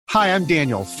Hi, I'm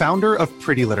Daniel, founder of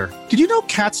Pretty Litter. Did you know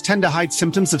cats tend to hide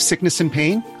symptoms of sickness and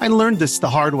pain? I learned this the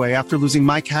hard way after losing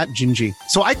my cat, Gingy.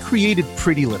 So I created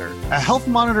Pretty Litter, a health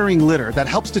monitoring litter that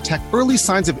helps detect early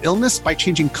signs of illness by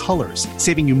changing colors,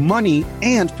 saving you money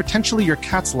and potentially your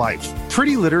cat's life.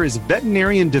 Pretty Litter is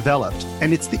veterinarian developed,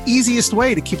 and it's the easiest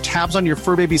way to keep tabs on your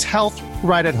fur baby's health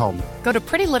right at home. Go to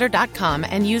prettylitter.com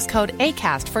and use code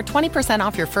ACAST for 20%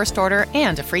 off your first order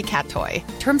and a free cat toy.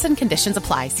 Terms and conditions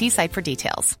apply. See site for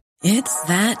details. It's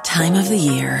that time of the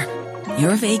year.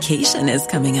 Your vacation is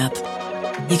coming up.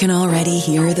 You can already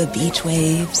hear the beach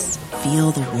waves,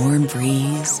 feel the warm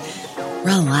breeze,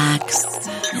 relax,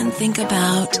 and think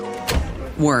about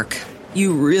work.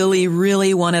 You really,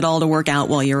 really want it all to work out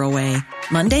while you're away.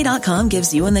 Monday.com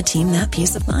gives you and the team that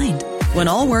peace of mind. When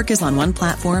all work is on one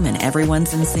platform and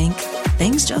everyone's in sync,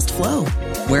 things just flow.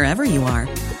 Wherever you are,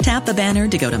 tap the banner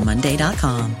to go to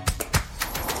Monday.com.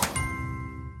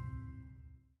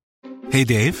 Hey,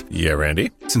 Dave. Yeah,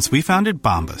 Randy. Since we founded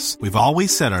Bombas, we've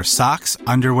always said our socks,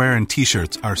 underwear, and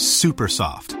T-shirts are super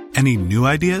soft. Any new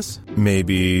ideas?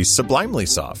 Maybe sublimely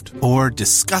soft. Or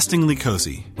disgustingly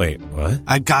cozy. Wait, what?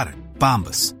 I got it.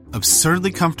 Bombas.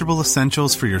 Absurdly comfortable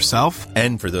essentials for yourself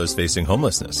and for those facing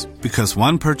homelessness. Because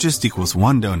one purchased equals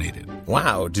one donated.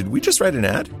 Wow, did we just write an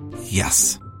ad?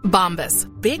 Yes. Bombas.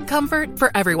 Big comfort for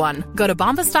everyone. Go to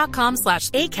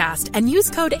bombas.com/ACAST and use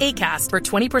code ACAST for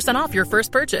 20% off your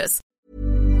first purchase.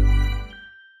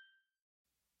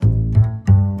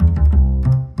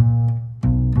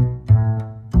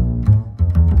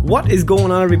 What is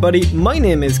going on, everybody? My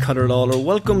name is Conor Lawler.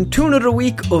 Welcome to another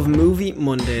week of Movie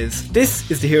Mondays.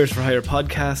 This is the Heroes for Hire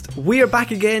podcast. We are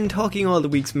back again talking all the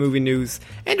week's movie news,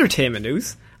 entertainment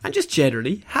news, and just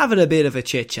generally having a bit of a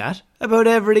chit-chat about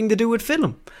everything to do with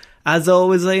film. As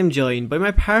always, I am joined by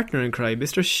my partner in crime,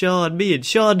 Mr. Sean Mead.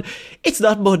 Sean, it's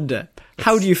not Monday.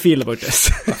 How do you feel about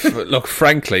this? Look,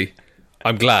 frankly,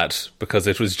 I'm glad, because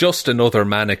it was just another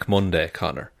manic Monday,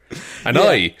 Connor. And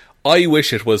yeah. I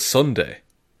wish it was Sunday.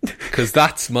 Because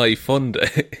that's my fun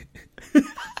day.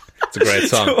 It's a great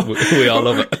song. We all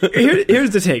love it. Here's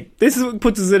the thing. This is what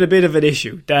puts us in a bit of an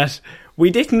issue, that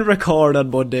we didn't record on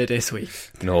Monday this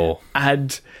week. No.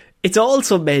 And it's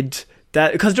also meant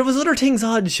that, because there was other things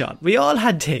on, Sean. We all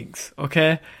had things,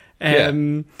 okay?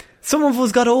 Some of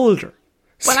us got older.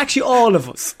 Well, actually, all of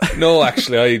us. No,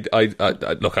 actually, I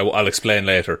look, I'll explain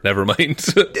later. Never mind.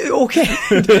 Okay,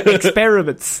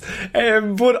 experiments.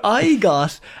 But I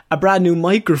got a brand new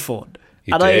microphone,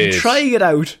 and I am trying it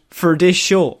out for this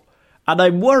show. And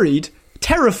I'm worried,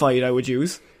 terrified, I would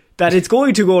use, that it's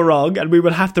going to go wrong and we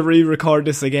will have to re-record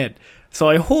this again. So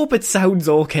I hope it sounds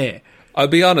okay. I'll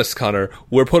be honest, Connor,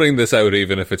 we're putting this out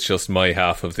even if it's just my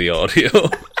half of the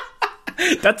audio.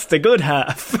 That's the good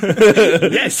half.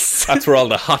 Yes. That's where all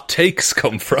the hot takes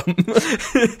come from.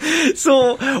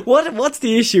 So, what's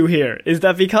the issue here? Is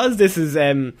that because this is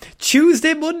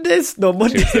Tuesday Mondays? No,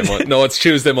 Monday. No, it's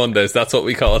Tuesday Mondays. That's what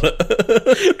we call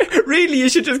it. Really, you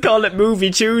should just call it Movie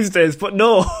Tuesdays, but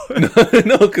no.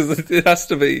 No, because it has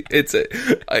to be.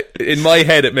 In my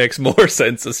head, it makes more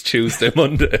sense as Tuesday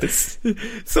Mondays.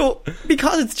 So,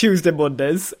 because it's Tuesday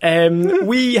Mondays,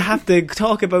 we have to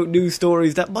talk about news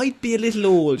stories that might be a little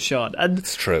old, Sean. And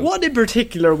it's true. One in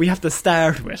particular we have to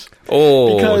start with.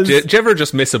 Oh, because do you ever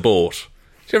just miss a boat?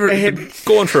 Do you ever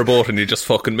go on for a boat and you just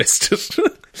fucking missed it?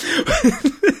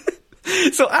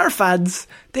 So our fans,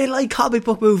 they like comic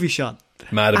book movies, Sean.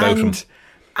 Mad about them.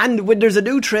 And when there's a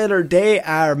new trailer, they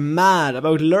are mad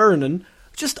about learning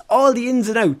just all the ins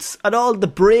and outs and all the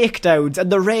breakdowns and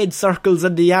the red circles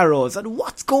and the arrows and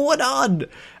what's going on.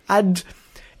 And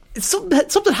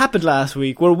something happened last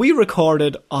week where we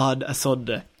recorded on a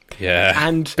Sunday. Yeah,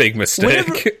 and big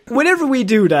mistake. Whenever we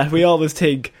do that, we always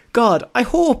think, God, I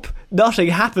hope nothing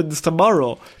happens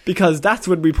tomorrow, because that's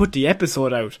when we put the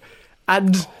episode out.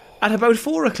 And at about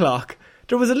 4 o'clock,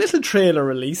 there was a little trailer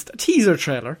released, a teaser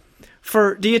trailer,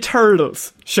 for The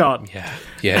Eternals, Sean. Yeah,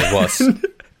 it was.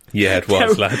 Yeah, it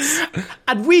was, lads.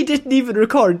 And we didn't even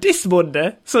record this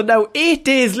Monday, so now 8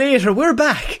 days later, we're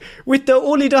back with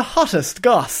only the hottest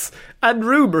goss and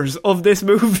rumours of this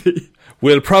movie.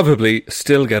 We'll probably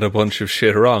still get a bunch of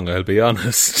shit wrong, I'll be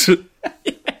honest.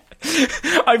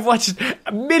 I've watched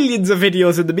millions of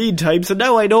videos in the meantime, so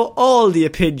now I know all the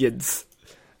opinions.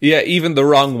 Yeah, even the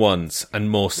wrong ones, and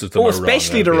most of them are wrong.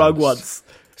 Especially the wrong ones.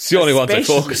 It's the only ones I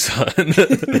focus on.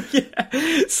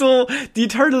 Yeah. So, The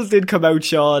Eternals did come out,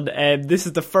 Sean. This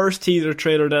is the first teaser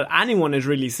trailer that anyone is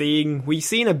really seeing. We've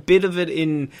seen a bit of it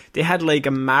they had like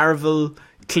a Marvel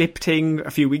clip thing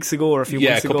a few weeks ago or a few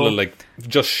months ago. Yeah, a couple of like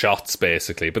just shots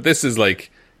basically. But this is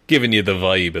like giving you the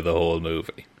vibe of the whole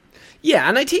movie. Yeah,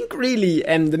 and I think really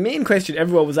the main question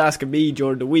everyone was asking me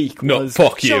during the week was,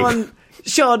 fuck you.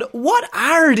 Sean, what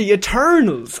are the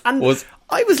Eternals? And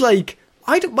I was like,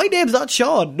 my name's not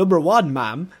Sean, number one,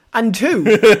 ma'am. And two,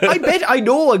 I bet I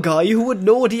know a guy who would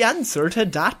know the answer to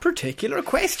that particular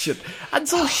question. And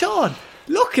so, Sean,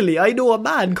 luckily I know a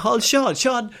man called Sean.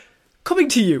 Sean, coming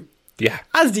to you. Yeah.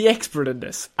 As the expert in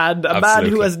this, and a man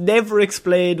who has never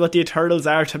explained what the Eternals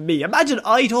are to me. Imagine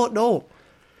I don't know.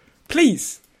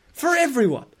 Please, for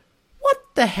everyone, what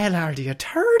the hell are the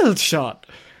Eternals, Sean?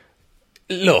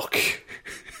 Look,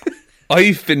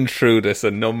 I've been through this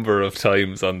a number of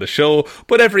times on the show,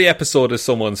 but every episode is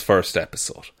someone's first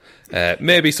episode.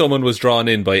 Maybe someone was drawn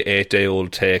in by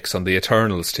 8-day-old takes on the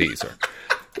Eternals teaser.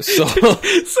 So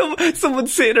someone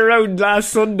sitting around last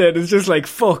Sunday and is just like,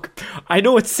 fuck, I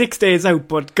know it's 6 days out,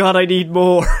 but God, I need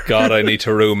more. God, I need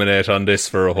to ruminate on this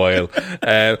for a while.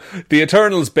 The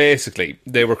Eternals, basically,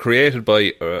 they were created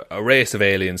by a race of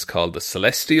aliens called the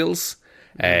Celestials.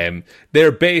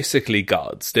 They're basically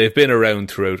gods. They've been around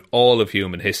throughout all of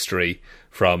human history,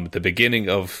 from the beginning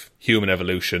of human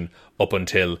evolution up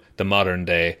until the modern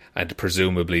day and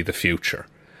presumably the future.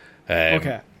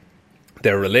 Okay.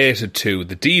 They're related to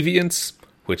the Deviants,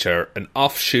 which are an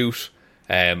offshoot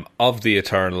of the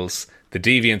Eternals. The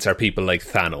Deviants are people like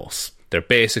Thanos. They're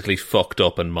basically fucked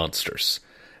up and monsters.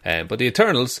 But the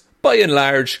Eternals, by and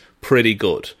large, pretty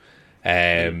good.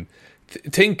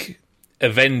 Think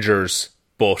Avengers,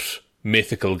 but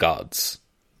mythical gods.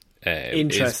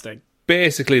 Interesting.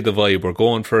 Basically the vibe we're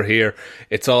going for here.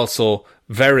 It's also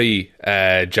very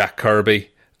Jack Kirby,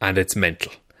 and it's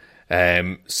mental.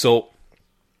 So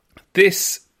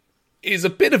this is a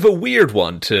bit of a weird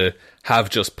one to have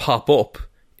just pop up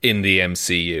in the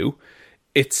MCU.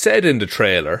 It's said in the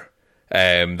trailer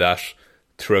that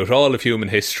throughout all of human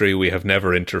history we have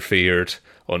never interfered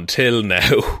until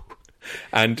now.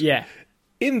 And yeah,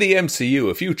 in the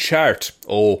MCU, if you chart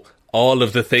all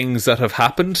of the things that have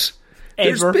happened,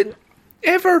 there's been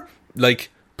like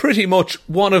pretty much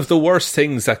one of the worst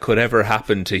things that could ever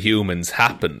happen to humans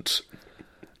happened.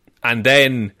 And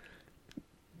then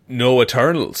no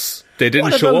Eternals. They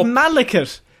didn't show up. What about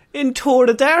Malekith in Thor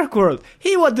the Dark World?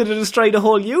 He wanted to destroy the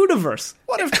whole universe.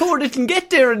 What if Thor didn't get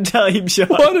there in time, Sean?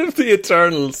 What if the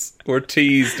Eternals were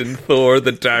teased in Thor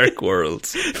the Dark World?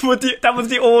 But that was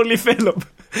the only film.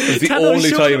 It's the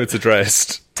only time it's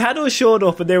addressed. Thanos showed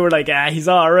up and they were like, he's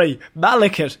alright.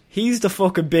 Malekith, he's the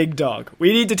fucking big dog.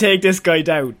 We need to take this guy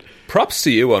down. Props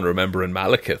to you on remembering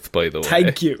Malekith, by the way.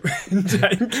 Thank you.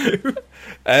 Thank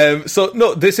you. So,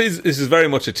 no, this is very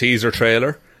much a teaser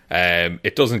trailer.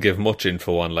 It doesn't give much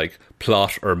info on like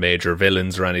plot or major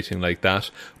villains or anything like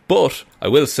that. But I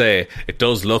will say, it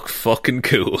does look fucking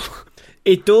cool.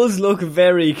 It does look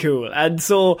very cool. And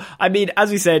so, I mean,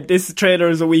 as we said, this trailer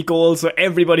is a week old, so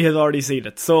everybody has already seen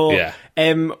it. So, yeah.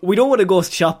 We don't want to go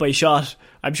shot by shot.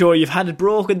 I'm sure you've had it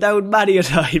broken down many a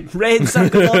time. Red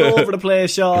circles all over the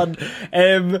place, Sean.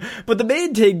 But the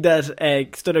main thing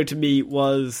that stood out to me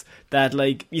was that,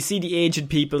 like, you see the ancient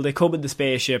people, they come in the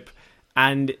spaceship,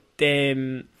 and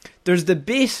there's the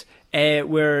bit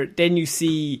where then you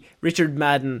see Richard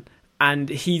Madden, and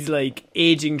he's, like,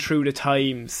 aging through the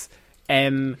times.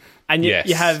 And yes.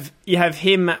 you have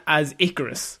him as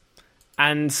Icarus.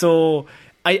 And so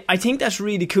I think that's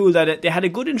really cool that they had a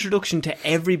good introduction to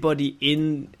everybody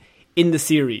in the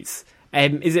series.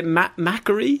 Is it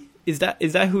Macquarie? Is that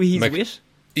who he's with?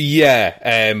 Yeah,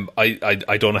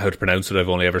 I don't know how to pronounce it. I've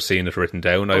only ever seen it written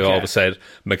down. I always said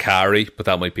Macquarie, but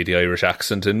that might be the Irish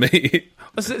accent in me.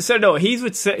 So no, he's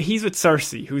with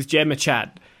Cersei, who's Gemma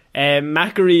Chan.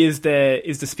 Macquarie is the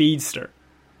speedster.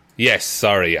 Yes,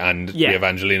 sorry, and we have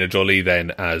Angelina Jolie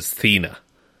then as Thena.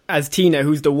 As Tina,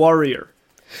 who's the warrior.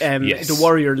 Yes. The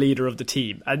warrior leader of the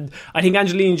team. And I think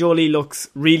Angelina Jolie looks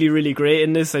really, really great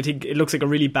in this. I think it looks like a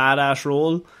really badass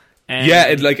role. And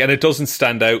it doesn't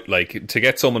stand out. Like, to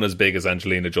get someone as big as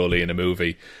Angelina Jolie in a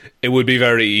movie, it would be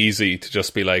very easy to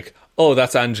just be like, oh,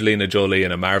 that's Angelina Jolie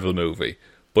in a Marvel movie.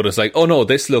 But it's like, oh no,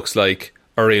 this looks like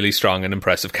a really strong and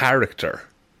impressive character.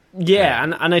 Yeah,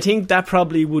 and I think that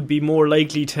probably would be more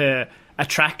likely to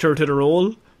attract her to the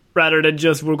role, rather than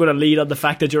just, we're going to lead on the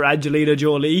fact that you're Angelina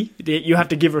Jolie. You have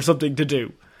to give her something to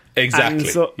do. Exactly,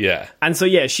 And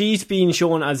so, she's being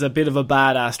shown as a bit of a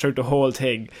badass throughout the whole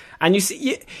thing. And you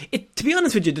see, to be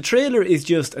honest with you, the trailer is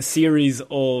just a series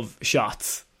of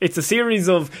shots. It's a series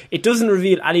of, it doesn't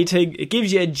reveal anything. It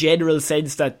gives you a general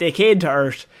sense that they came to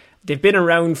Earth, they've been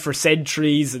around for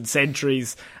centuries and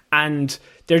centuries, and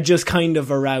they're just kind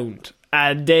of around.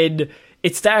 And then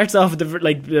it starts off at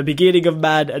the beginning of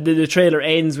Mad, and then the trailer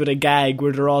ends with a gag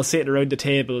where they're all sitting around the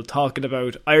table talking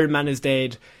about Iron Man is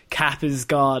dead, Cap is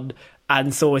gone,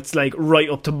 And so it's like right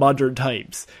up to modern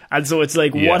times. And so it's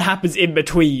like what happens in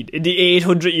between, in the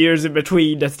 800 years in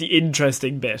between, that's the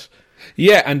interesting bit.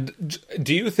 Yeah, and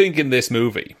do you think in this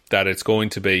movie that it's going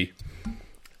to be,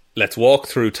 let's walk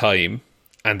through time,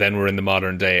 and then we're in the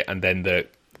modern day, and then the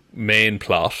main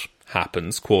plot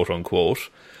happens, quote unquote,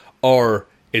 or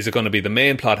is it going to be the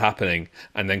main plot happening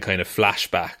and then kind of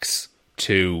flashbacks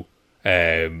to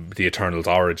the Eternals'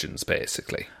 origins,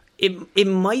 basically? It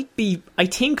might be. I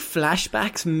think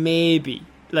flashbacks, maybe.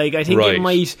 Like I think Right.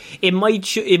 it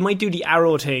might do the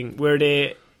Arrow thing where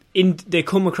they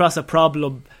come across a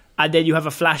problem and then you have a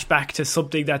flashback to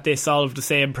something that they solved the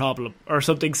same problem or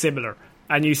something similar,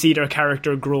 and you see their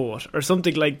character grow it or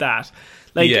something like that.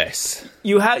 Like, yes.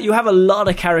 You have a lot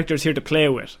of characters here to play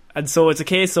with, and so it's a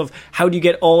case of how do you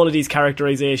get all of these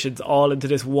characterizations all into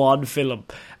this one film,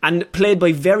 and played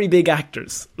by very big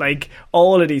actors, like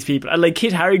all of these people. And like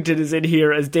Kit Harington is in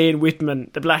here as Dane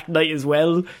Whitman, the Black Knight as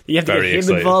well. You have to Very get him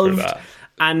excited involved, for that.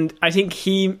 and I think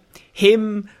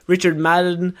him, Richard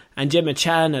Madden, and Gemma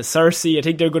Chan as Cersei. I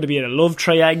think they're going to be in a love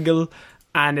triangle,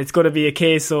 and it's going to be a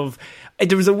case of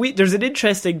there's an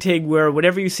interesting thing where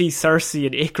whenever you see Cersei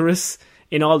and Icarus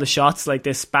in all the shots, like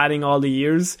this spanning all the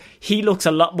years, he looks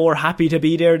a lot more happy to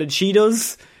be there than she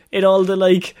does in all the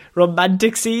like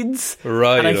romantic scenes.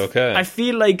 Right, And okay. I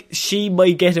feel like she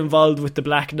might get involved with the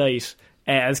Black Knight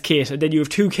as Kit, and then you have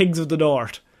two kings of the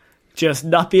North just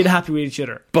not being happy with each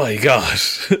other. By God.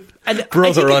 And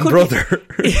Brother I on think brother.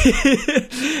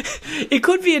 it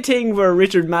could be a thing where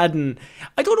Richard Madden,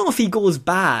 I don't know if he goes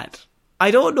bad. I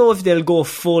don't know if they'll go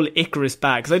full Icarus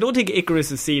bad, because I don't think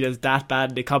Icarus is seen as that bad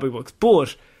in the comic books,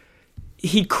 but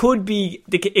he could be.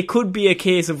 It could be a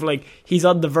case of like he's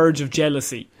on the verge of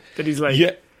jealousy, that he's like,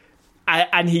 Yeah.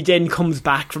 and he then comes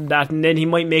back from that, and then he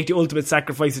might make the ultimate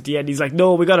sacrifice at the end. He's like,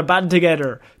 no, we got to band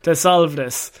together to solve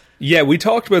this. Yeah, we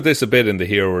talked about this a bit in The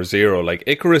Hero Zero. Like,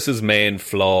 Icarus's main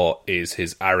flaw is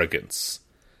his arrogance.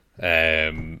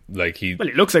 Like he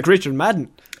looks like Richard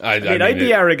Madden. I mean, I'd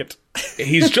be arrogant.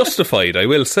 He's justified, I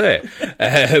will say.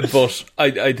 But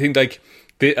I think like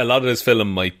a lot of this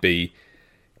film might be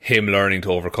him learning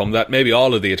to overcome that. Maybe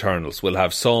all of the Eternals will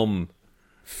have some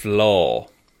flaw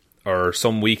or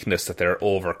some weakness that they're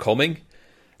overcoming.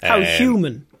 How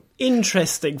human.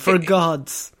 Interesting for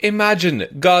gods. Imagine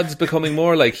gods becoming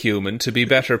more like human to be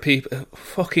better people.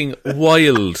 Fucking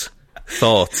wild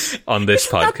thoughts on this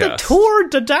podcast. That the Thor,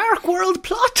 the Dark World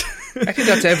plot? I think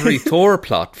that's every Thor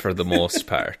plot for the most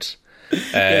part.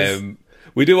 Yes.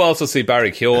 We do also see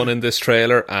Barry Keoghan in this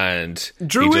trailer, and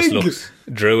Druig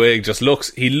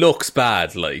looks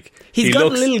bad. Like he's got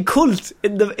a little cult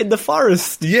in the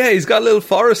forest. Yeah, he's got a little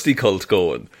foresty cult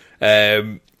going,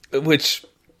 which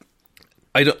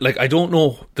I don't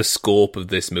know the scope of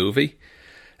this movie,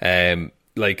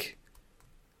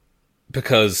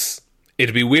 because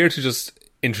it'd be weird to just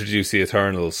introduce the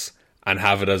Eternals and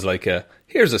have it as like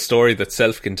here's a story that's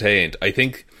self-contained. I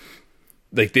think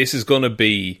like this is going to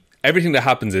be everything that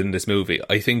happens in this movie.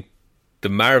 I think the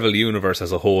Marvel universe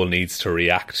as a whole needs to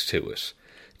react to it.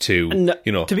 To be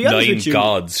honest 9 with you,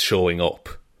 gods showing up.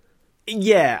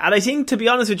 Yeah, and I think to be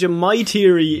honest with you, my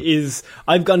theory is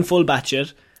I've gone full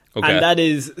batshit, and that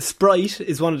is Sprite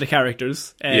is one of the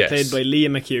characters played by Leah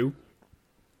McHugh,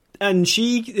 and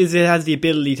she has the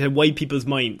ability to wipe people's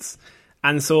minds,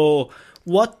 and so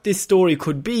what this story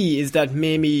could be is that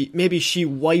maybe she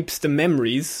wipes the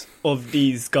memories of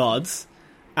these gods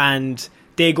and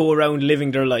they go around living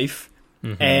their life.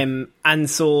 Mm-hmm. And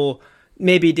so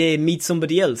maybe they meet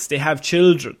somebody else, they have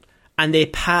children, and they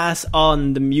pass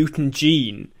on the mutant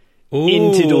gene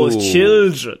into those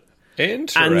children.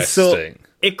 Interesting. And so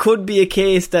it could be a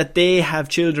case that they have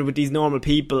children with these normal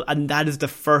people, and that is the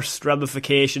first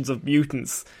ramifications of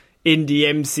mutants in the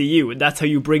MCU, and that's how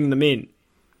you bring them in.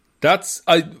 It's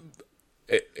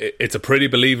a pretty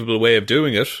believable way of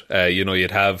doing it. You'd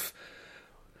have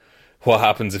what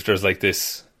happens if there's like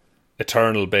this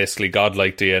eternal, basically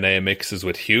godlike DNA mixes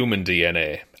with human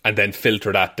DNA, and then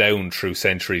filter that down through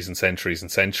centuries and centuries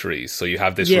and centuries. So you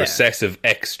have this recessive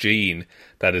X gene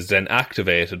that is then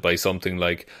activated by something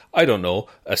like, I don't know,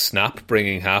 a snap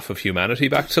bringing half of humanity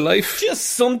back to life. Just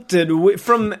something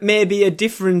from maybe a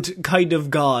different kind of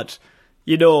god,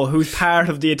 who's part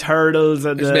of the Eternals.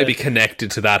 And it's maybe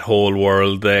connected to that whole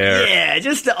world there. Yeah,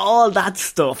 just all that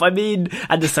stuff. I mean,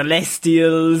 and the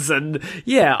Celestials, and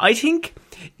yeah, I think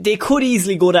they could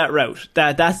easily go that route.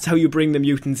 That's how you bring the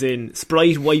mutants in.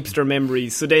 Sprite wipes their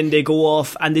memories, so then they go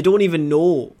off and they don't even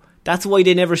know. That's why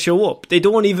they never show up. They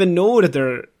don't even know that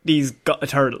they're these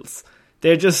Eternals.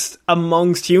 They're just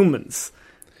amongst humans.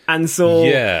 And so...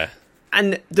 Yeah.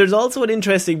 And there's also an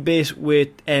interesting bit with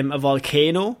a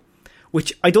volcano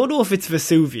which I don't know if it's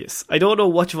Vesuvius. I don't know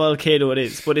which volcano it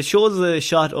is, but it shows a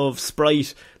shot of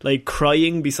Sprite like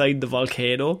crying beside the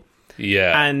volcano.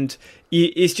 Yeah. And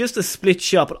it's just a split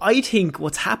shot. But I think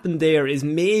what's happened there is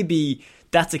maybe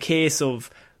that's a case of,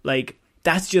 like,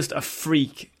 that's just a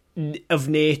freak of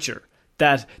nature,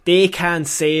 that they can't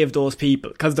save those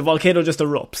people because the volcano just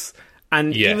erupts.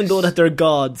 And even though that they're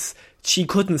gods, she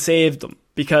couldn't save them,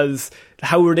 because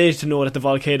how were they to know that the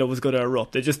volcano was going to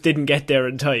erupt? They just didn't get there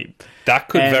in time. That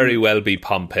could very well be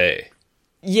Pompeii.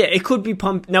 Yeah, it could be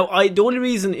Pompeii. Now, the only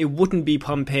reason it wouldn't be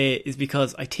Pompeii is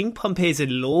because I think Pompeii's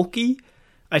in Loki.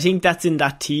 I think that's in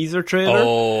that teaser trailer.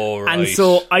 Oh, right. And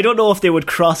so I don't know if they would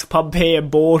cross Pompeii in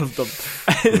both of them.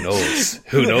 Who knows?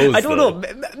 Who knows? I don't know.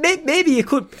 Maybe it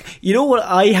could. You know what?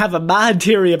 I have a mad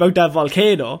theory about that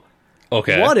volcano.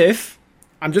 Okay. What if,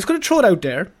 I'm just going to throw it out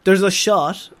there, there's a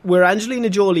shot where Angelina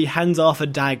Jolie hands off a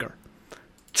dagger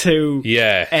to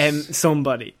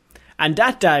somebody. And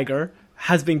that dagger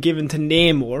has been given to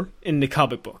Namor in the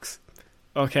comic books.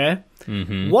 Okay?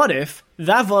 Mm-hmm. What if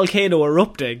that volcano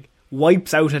erupting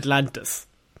wipes out Atlantis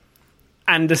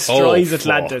and destroys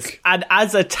Atlantis? And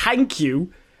as a thank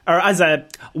you, or as a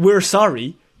we're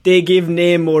sorry, they give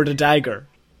Namor the dagger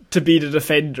to be the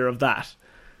defender of that.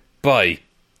 By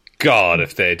God,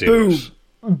 if they do. Boom. It.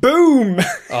 Boom!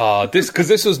 Because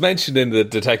this was mentioned in the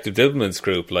Detective Dibblman's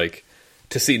group, like,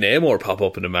 to see Namor pop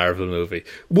up in a Marvel movie.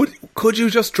 Could you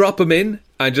just drop him in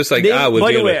and just like, we'll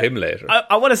deal with him later?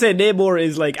 I want to say Namor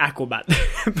is like Aquaman,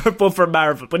 but for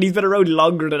Marvel. But he's been around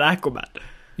longer than Aquaman.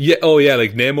 Yeah,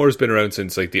 like Namor's been around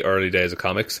since like the early days of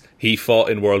comics. He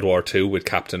fought in World War II with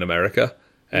Captain America,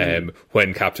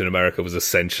 when Captain America was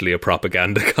essentially a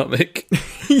propaganda comic.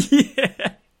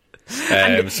 Yeah.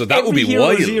 So that would be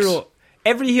wild.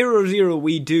 Every Hero Zero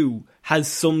we do has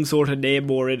some sort of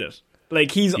Namor in it. Like,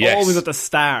 he's always at the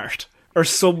start or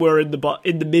somewhere in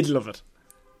the middle of it.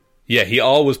 Yeah, he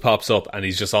always pops up, and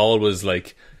he's just always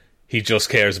like, he just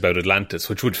cares about Atlantis,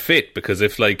 which would fit, because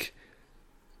if, like,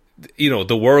 you know,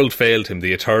 the world failed him,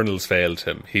 the Eternals failed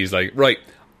him, he's like, right,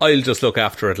 I'll just look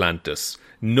after Atlantis.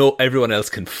 No, everyone else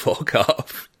can fuck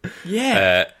off.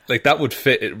 Yeah. Like, that would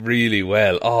fit it really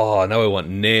well. Oh, now I want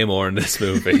Namor in this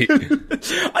movie.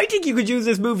 I think you could use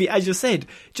this movie, as you said,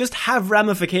 just have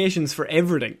ramifications for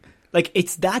everything. Like,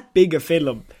 it's that big a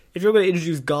film. If you're going to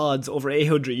introduce gods over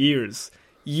 800 years,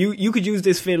 you could use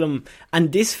this film,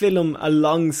 and this film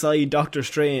alongside Doctor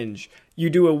Strange, you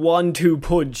do a 1-2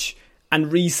 punch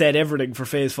and reset everything for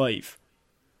Phase 5.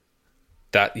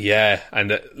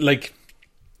 And like,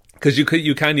 because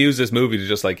you can use this movie to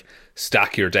just like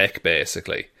stack your deck,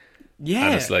 basically. Yeah.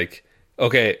 And it's like,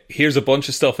 okay, here's a bunch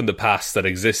of stuff in the past that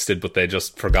existed, but they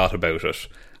just forgot about it,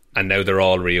 and now they're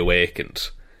all reawakened.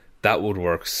 That would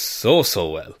work so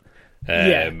well.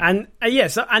 And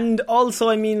also,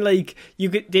 I mean, like,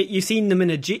 you seen them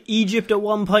in Egypt at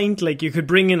one point. Like, you could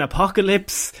bring in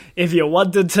Apocalypse if you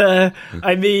wanted to.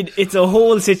 I mean, it's a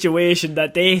whole situation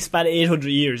that they span 800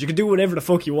 years. You could do whatever the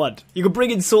fuck you want. You could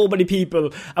bring in so many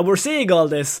people, and we're saying all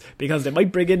this because they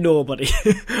might bring in nobody.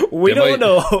 We don't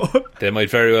know. They might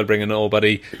very well bring in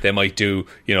nobody. They might do,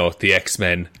 you know, the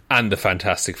X-Men and the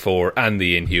Fantastic Four and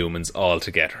the Inhumans all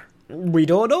together. We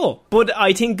don't know. But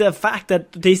I think the fact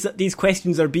that these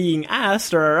questions are being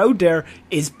asked or are out there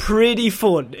is pretty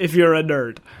fun if you're a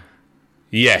nerd.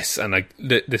 Yes, and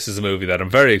this is a movie that I'm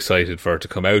very excited for to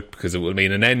come out, because it will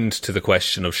mean an end to the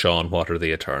question of, Sean, what are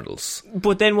the Eternals?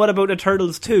 But then what about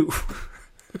Eternals 2?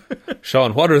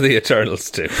 Sean, what are the Eternals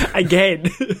 2?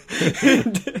 Again.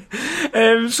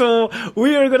 So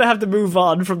we are going to have to move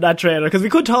on from that trailer, because we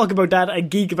could talk about that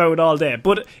and geek about it all day,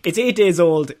 but it's 8 days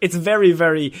old. It's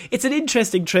it's an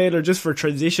interesting trailer just for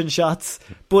transition shots,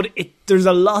 but there's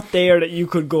a lot there that you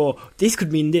could go, this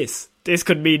could mean this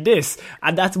could mean this,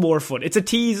 and that's more fun. It's a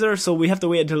teaser, so we have to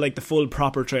wait until like the full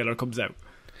proper trailer comes out.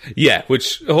 Yeah,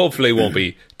 which hopefully won't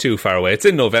be too far away. It's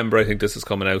in November, I think this is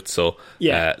coming out, so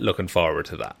looking forward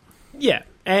to that. Yeah.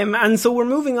 And so we're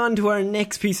moving on to our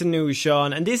next piece of news,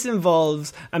 Sean, and this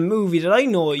involves a movie that I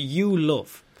know you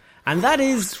love, and that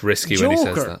is it's risky Joker, when he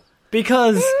says that.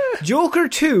 Because Joker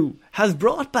 2 has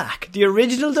brought back the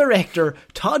original director,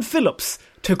 Todd Phillips,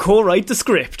 to co-write the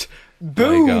script.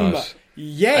 Boom! My God.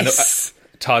 Yes!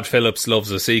 Todd Phillips loves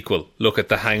a sequel. Look at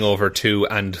The Hangover 2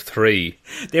 and 3.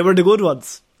 They were the good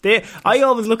ones. I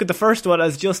always look at the first one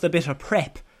as just a bit of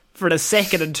prep for the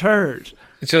second and third.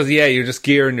 It's just, you're just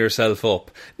gearing yourself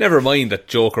up. Never mind that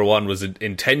Joker 1 was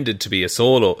intended to be a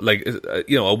solo, like,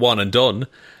 a one and done.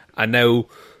 And now,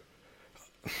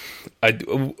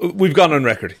 we've gone on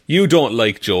record. You don't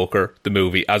like Joker, the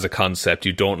movie, as a concept.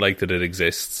 You don't like that it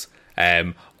exists.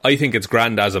 I think it's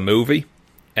grand as a movie.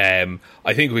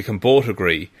 I think we can both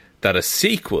agree that a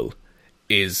sequel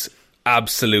is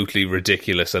absolutely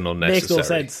ridiculous and unnecessary. Makes no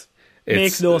sense.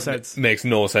 Makes no sense. Makes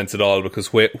no sense at all, because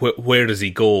where does he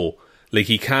go? Like,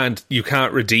 you can't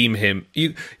redeem him.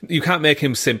 You can't make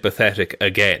him sympathetic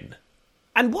again.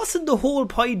 And wasn't the whole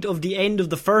point of the end of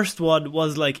the first one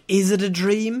was like, is it a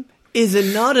dream? Is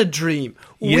it not a dream?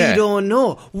 Yeah. We don't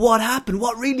know. What happened?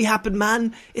 What really happened,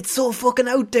 man? It's so fucking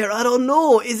out there. I don't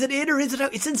know. Is it in or is it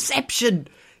out? It's Inception.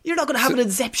 You're not going to have an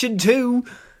Inception 2.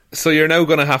 So you're now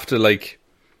going to have to, like...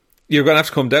 You're going to have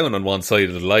to come down on one side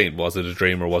of the line. Was it a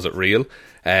dream or was it real?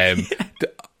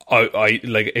 I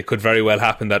like, it could very well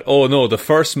happen that, oh no, the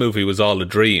first movie was all a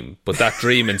dream, but that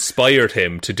dream inspired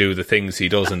him to do the things he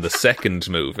does in the second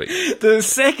movie. The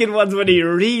second one's when he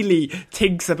really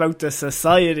thinks about the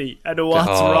society and what's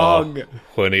wrong.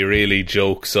 When he really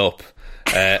jokes up.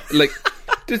 Like,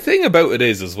 the thing about it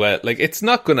is as well, like, it's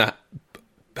not going to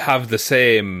have the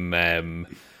same...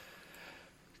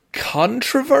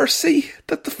 controversy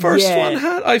that the first one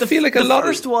had. I feel like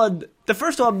the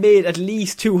first one made at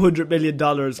least $200 million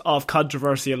off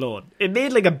controversy alone. It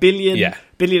made like $1 billion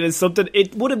and something.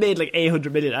 It would have made like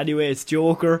 $800 million anyway. It's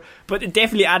Joker, but it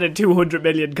definitely added $200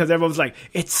 million because everyone's like,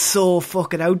 it's so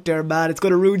fucking out there, man. It's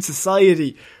going to ruin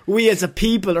society. We as a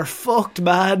people are fucked,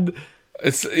 man.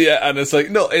 And it's like,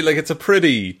 no, it's a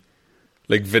pretty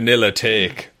like vanilla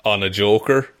take on a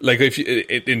Joker. Like, if you,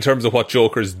 in terms of what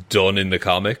Joker's done in the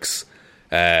comics,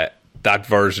 that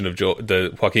version of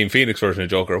the Joaquin Phoenix version of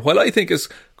Joker, while I think is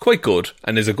quite good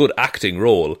and is a good acting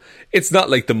role, it's not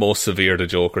like the most severe the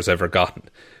Joker's ever gotten.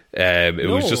 It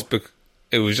was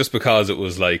just because it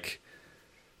was like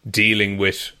dealing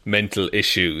with mental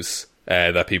issues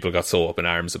that people got so up in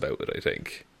arms about it, I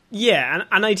think. Yeah,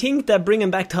 and I think that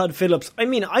bringing back Todd Phillips, I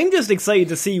mean, I'm just excited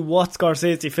to see what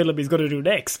Scorsese film he's going to do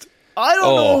next. I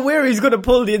don't know where he's going to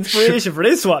pull the inspiration for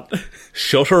this one.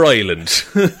 Shutter Island.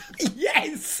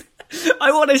 Yes!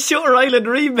 I want a Shutter Island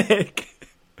remake.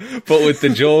 But with the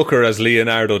Joker as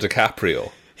Leonardo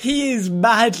DiCaprio. He is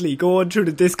madly going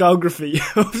through the discography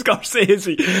of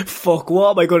Scorsese. Fuck,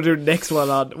 what am I going to do the next one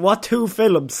on? What 2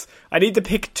 films? I need to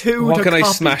pick 2 What to can copy. I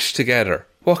smash together?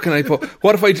 What can I put?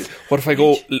 What if I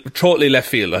go totally left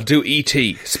field? I'll do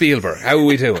E.T. Spielberg. How are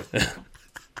we doing?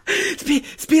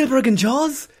 Spielberg and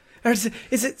Jaws? Or is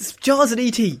it Jaws and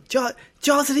E.T.?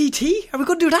 Jaws and E.T.? Are we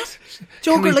going to do that?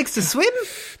 Joker likes to swim?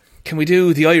 Can we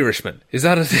do The Irishman? Is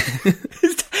that a thing?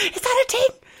 Is that a thing?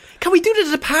 Can we do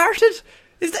The Departed?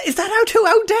 Is that out too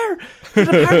out there?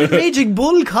 The Departed Raging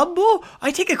Bull combo?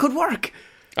 I think it could work.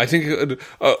 I think it could.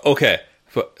 Okay,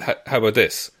 but how about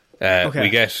this? We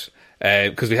get...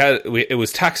 because it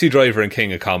was Taxi Driver and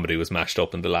King of Comedy was mashed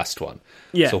up in the last one.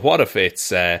 Yeah. So what if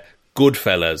it's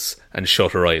Goodfellas and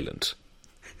Shutter Island?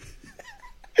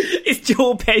 It's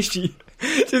Joe Pesci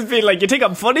just being like, you think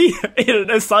I'm funny? In an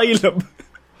asylum.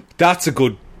 That's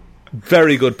a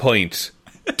very good point.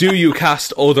 Do you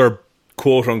cast other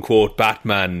quote-unquote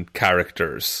Batman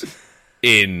characters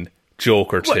in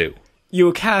Joker 2?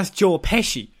 You cast Joe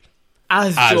Pesci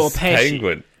as Joe Pesci.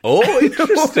 Penguin. Oh,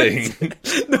 interesting.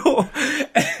 No.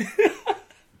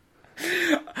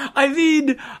 I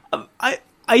mean,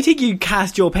 I think you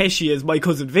cast Joe Pesci as my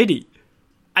cousin Vinny,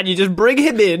 and you just bring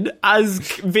him in as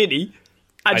Vinny,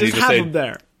 and just have him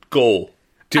there. Go.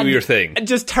 Do your thing. And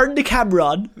just turn the camera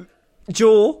on.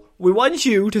 Joe, we want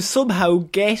you to somehow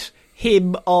get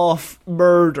him off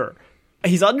murder.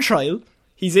 He's on trial.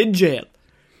 He's in jail.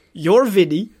 You're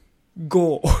Vinny.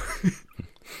 Go.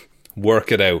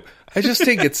 Work it out. I just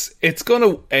think it's going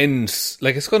to end,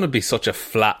 like, it's going to be such a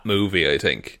flat movie, I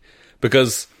think.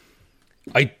 Because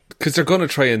they're going to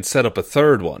try and set up a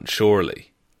third one,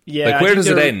 surely. Yeah. Like, where does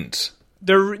it end?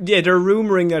 They're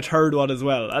rumouring a third one as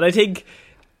well. And I think,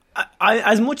 I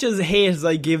as much as hate as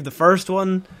I give the first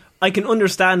one, I can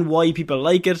understand why people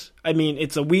like it. I mean,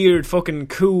 it's a weird fucking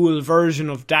cool version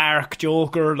of Dark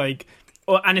Joker, like,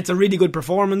 and it's a really good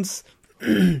performance.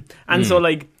 And so,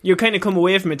 like, you kind of come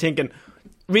away from it thinking,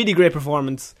 really great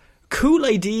performance, cool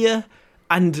idea,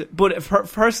 but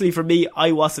personally for me,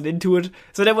 I wasn't into it.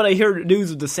 So then when I hear the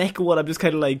news of the second one, I'm just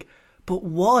kind of like, but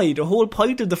why? The whole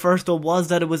point of the first one was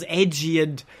that it was edgy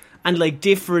and like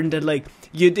different, and like,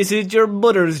 this is your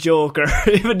mother's Joker,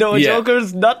 even though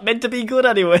Joker's not meant to be good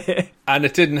anyway. And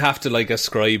it didn't have to, like,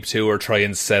 ascribe to or try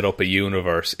and set up a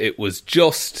universe. It was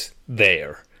just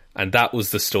there, and that was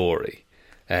the story.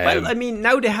 Well, I mean,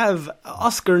 now they have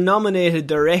Oscar-nominated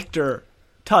director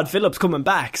Todd Phillips coming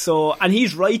back, and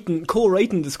he's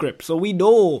co-writing the script, so we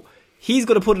know he's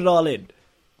going to put it all in.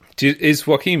 Is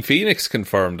Joaquin Phoenix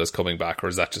confirmed as coming back, or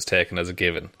is that just taken as a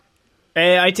given?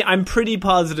 I'm pretty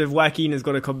positive Joaquin is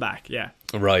going to come back, yeah.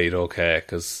 Right, okay,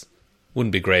 because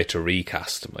wouldn't be great to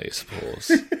recast him, I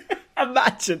suppose.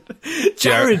 Imagine.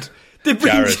 Jared. They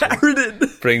bring Jared in.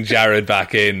 Bring Jared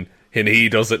back in, and he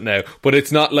does it now. But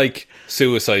it's not like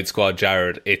Suicide Squad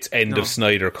Jared, it's End of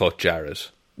Snyder Cut Jared.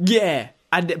 Yeah,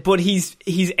 but he's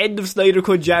End of Snyder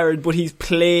Cut Jared, but he's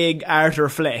playing Arthur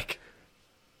Fleck.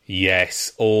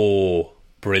 Yes. Oh,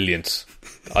 brilliant.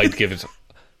 I'd give it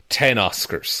 10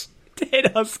 Oscars. 10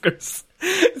 Oscars.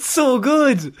 It's so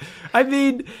good. I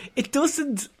mean, it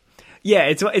doesn't... Yeah,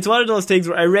 it's one of those things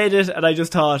where I read it and I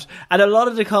just thought... And a lot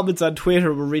of the comments on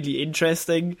Twitter were really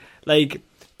interesting. Like,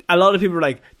 a lot of people were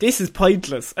like, this is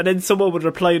pointless. And then someone would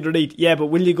reply underneath, yeah, but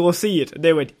will you go see it? And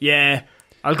they went, yeah,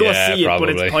 I'll go see it, but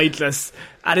it's pointless.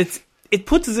 And it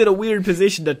puts us in a weird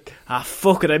position that,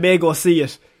 fuck it, I may go see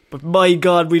it. But my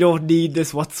God, we don't need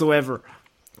this whatsoever.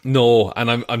 No,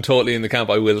 and I'm totally in the camp.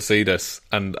 I will see this,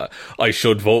 and I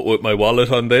should vote with my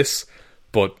wallet on this.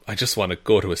 But I just want to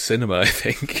go to a cinema, I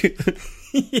think.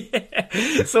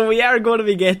 Yeah. So we are going to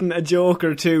be getting a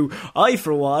Joker too. I,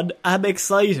 for one, am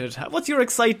excited. What's your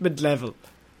excitement level?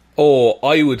 Oh,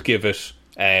 I would give it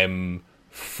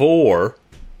 4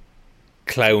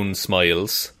 clown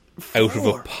smiles out of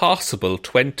a possible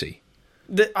 20.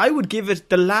 I would give it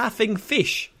the laughing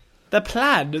fish. The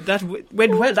plan that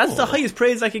went well. That's the highest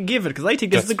praise I can give it, because I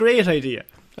think this is a great idea.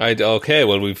 Okay,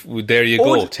 well, there you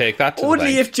go. Take that to the bank.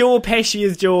 Only if Joe Pesci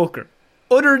is Joker.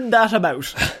 Other than that, I'm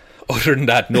out. Other than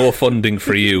that, no funding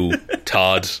for you,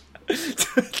 Todd.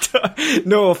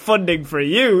 No funding for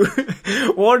you.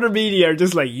 Warner Media are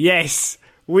just like, yes,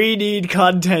 we need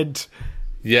content.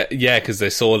 Yeah, because they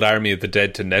sold Army of the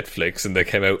Dead to Netflix, and they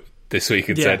came out this week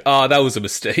and said, that was a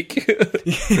mistake.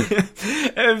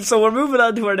 So we're moving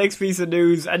on to our next piece of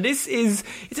news, and it's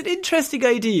an interesting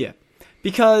idea,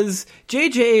 because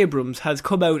J.J. Abrams has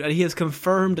come out and he has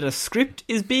confirmed that a script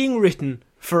is being written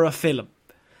for a film.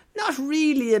 Not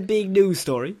really a big news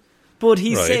story, but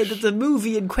he said that the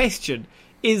movie in question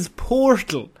is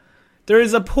Portal. There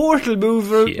is a Portal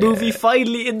movie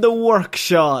finally in the works,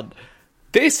 Sean.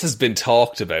 This has been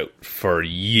talked about for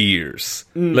years.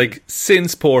 Like,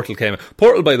 since Portal came out.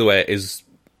 Portal, by the way, is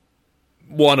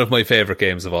one of my favourite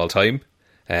games of all time.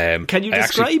 Can you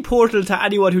describe Portal to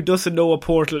anyone who doesn't know what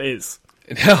Portal is?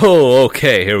 Oh,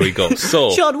 okay, here we go.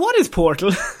 So, Sean, what is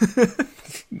Portal?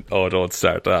 Oh, don't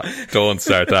start that. Don't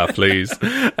start that, please.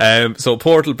 So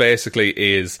Portal basically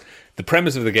is... The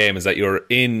premise of the game is that you're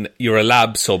a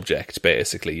lab subject,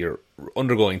 basically. You're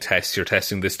undergoing tests. You're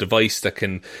testing this device that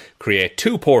can create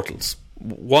 2 portals.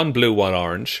 One blue, one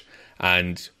orange.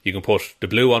 And you can put the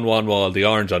blue on one wall, the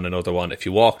orange on another one. If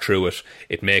you walk through it,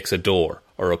 it makes a door,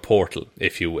 or a portal,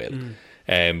 if you will.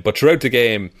 But throughout the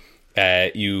game,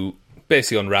 you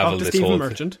basically unravel this whole...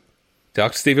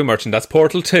 Dr. Stephen Merchant. That's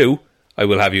Portal 2, I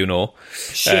will have you know.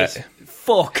 Shit.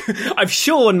 Fuck. I've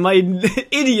shown my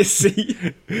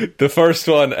idiocy. The first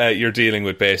one, you're dealing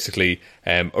with basically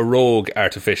a rogue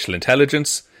artificial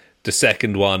intelligence. The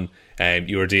second one,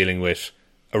 you're dealing with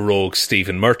a rogue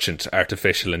Stephen Merchant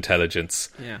artificial intelligence.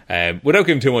 Yeah. Without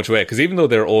giving too much away, because even though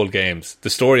they're old games,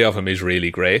 the story of them is really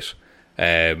great.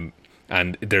 And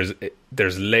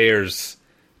there's layers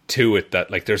to it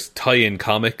that, like, there's tie-in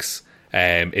comics.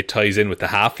 It ties in with the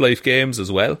Half-Life games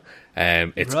as well.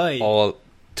 It's all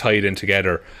tied in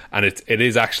together, and it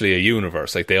is actually a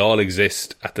universe. Like, they all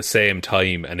exist at the same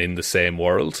time and in the same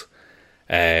world.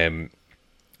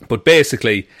 But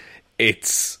basically,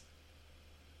 it's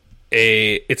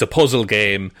a puzzle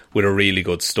game with a really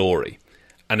good story.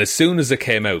 And as soon as it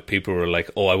came out, people were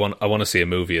like, "Oh, I want to see a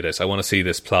movie of this. I want to see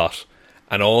this plot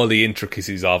and all the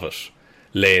intricacies of it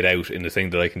laid out in the thing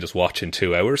that I can just watch in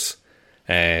 2 hours."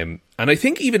 And I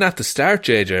think even at the start,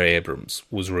 J.J. Abrams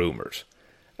was rumoured.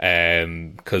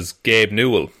 Because Gabe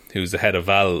Newell, who's the head of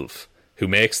Valve, who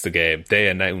makes the game, they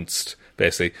announced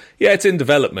basically, yeah, it's in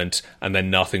development, and then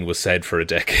nothing was said for a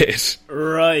decade.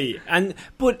 Right.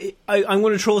 But I'm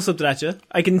going to throw something at you.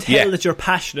 I can tell that you're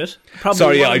passionate.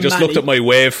 Sorry, I just looked at my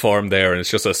waveform there, and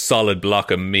it's just a solid block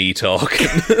of me talking.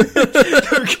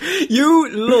 Look,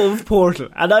 you love Portal,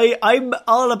 and I'm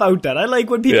all about that. I like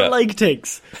when people like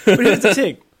things. But here's the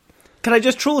thing. Can I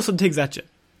just throw some things at you?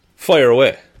 Fire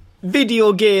away.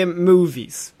 Video game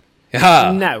movies.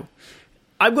 Yeah. Now,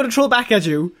 I'm going to throw back at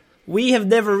you. We have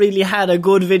never really had a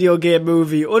good video game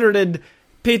movie other than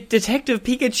Detective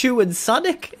Pikachu and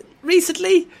Sonic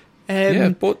recently.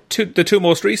 But the 2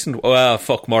 most recent...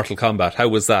 Mortal Kombat. How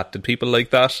was that? Did people like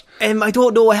that? I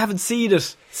don't know. I haven't seen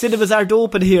it. Cinemas aren't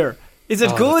open here. Is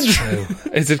it good? That's true.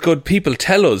 Is it good? People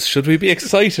tell us. Should we be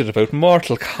excited about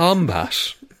Mortal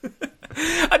Kombat?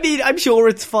 I mean, I'm sure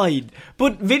it's fine.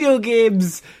 But video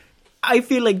games... I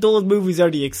feel like those movies are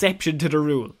the exception to the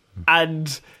rule.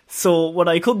 And so when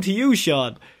I come to you,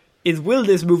 Sean, is will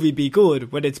this movie be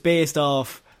good when it's based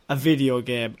off a video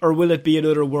game, or will it be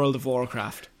another World of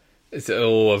Warcraft? It's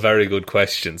a very good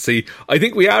question. See, I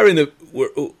think we are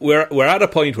we're at a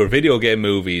point where video game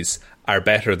movies are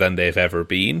better than they've ever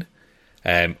been.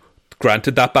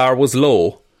 Granted, that bar was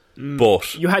low,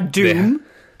 but you had Doom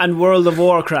and World of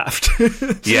Warcraft.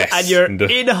 Yes, and you're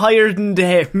in higher than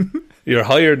them. You're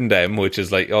higher than them, which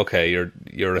is like, okay,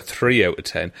 you're a 3 out of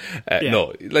 10.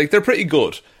 No, like they're pretty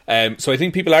good. So I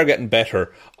think people are getting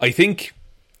better. I think,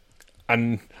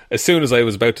 and as soon as I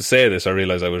was about to say this, I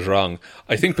realised I was wrong.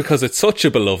 I think because it's such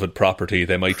a beloved property,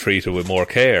 they might treat it with more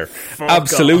care.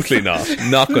 Absolutely not.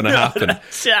 Not going to happen.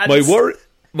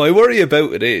 My worry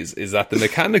about it is that the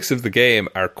mechanics of the game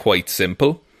are quite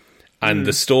simple, and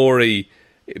the story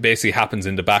basically happens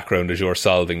in the background as you're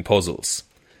solving puzzles.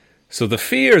 So the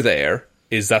fear there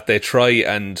is that they try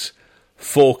and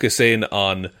focus in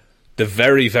on the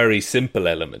very, very simple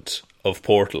element of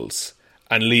Portals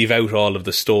and leave out all of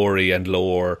the story and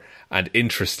lore and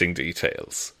interesting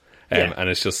details. And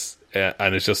it's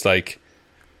just like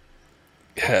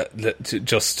to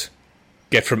just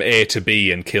get from A to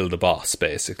B and kill the boss,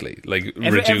 basically. Like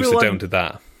reduce it down to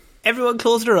that. Everyone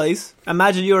close their eyes.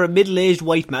 Imagine you're a middle-aged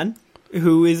white man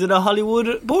who is in a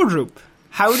Hollywood boardroom.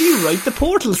 How do you write the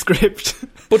Portal script?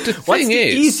 But the thing What's the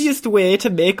is, easiest way to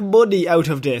make money out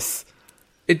of this?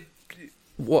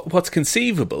 What's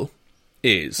conceivable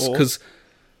is because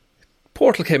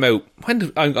Portal came out. I'm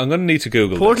going to need to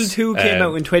Google Portal this. 2 came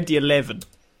out in 2011.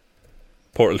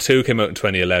 Portal 2 came out in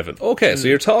 2011. Okay, so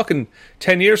you're talking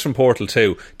 10 years from Portal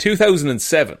 2.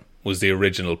 2007 was the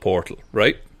original Portal,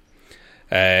 right?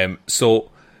 So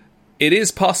it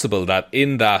is possible that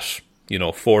in that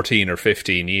 14 or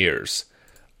 15 years,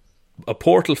 a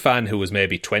Portal fan who was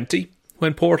maybe 20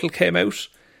 when Portal came out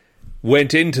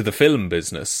went into the film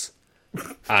business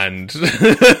and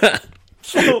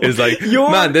is like,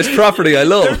 man, this property I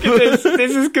love. This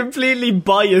is completely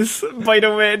biased, by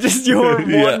the way. Just your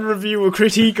one review or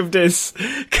critique of this,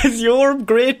 because your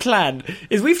great plan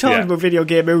is, we've talked about video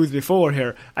game movies before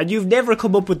here, and you've never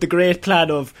come up with the great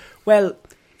plan of, well,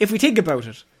 if we think about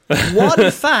it, one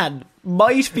fan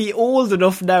might be old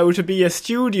enough now to be a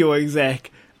studio exec,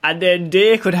 and then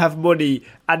they could have money,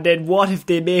 and then what if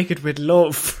they make it with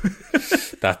love?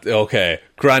 Okay,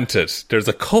 granted, there's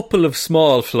a couple of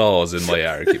small flaws in my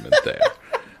argument there.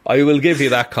 I will give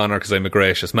you that, Connor, because I'm a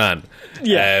gracious man.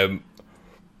 Yeah.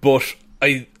 But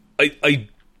I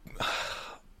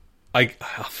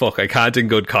can't in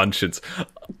good conscience.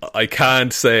 I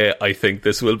can't say I think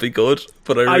this will be good,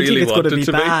 but I really want it to be. I think it's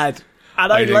going to be bad.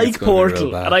 And I like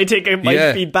Portal, and I think it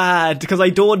might be bad, because I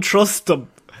don't trust them.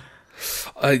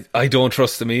 I don't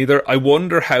trust them either. I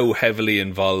wonder how heavily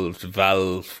involved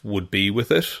Valve would be with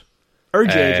it. Or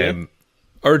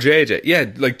JJ.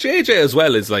 Yeah, like JJ as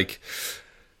well is like,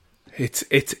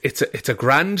 it's a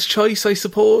grand choice, I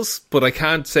suppose, but I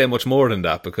can't say much more than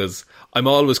that, because I'm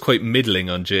always quite middling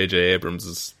on JJ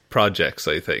Abrams' projects,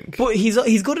 I think. But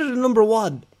he's good at the number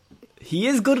one. He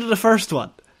is good at the first one.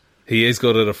 He is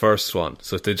good at the first one.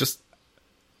 So if they just...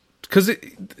 Because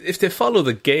if they follow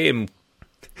the game...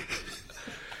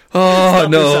 Stop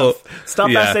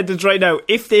that sentence right now.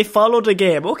 If they follow the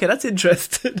game, okay, that's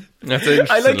interesting. That's interesting.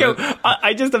 I like how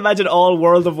I just imagine all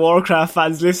World of Warcraft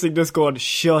fans listening just going,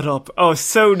 "Shut up! Oh,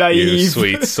 so naive, you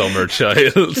sweet summer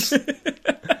child." So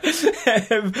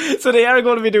they are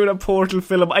going to be doing a Portal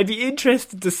film. I'd be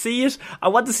interested to see it. I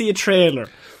want to see a trailer.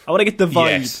 I want to get the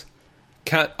vibe. Yes.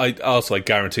 I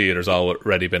guarantee you, there's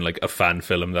already been like a fan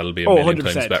film that'll be a million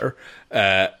 100%. times better.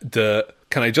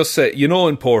 Can I just say,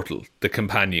 in Portal, the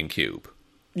companion cube?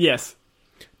 Yes.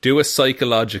 Do a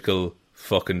psychological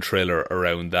fucking thriller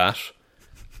around that,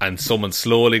 and someone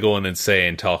slowly going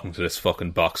insane talking to this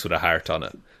fucking box with a heart on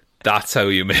it. That's how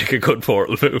you make a good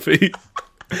Portal movie.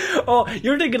 Oh,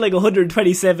 you're thinking like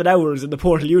 127 hours in the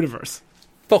Portal universe.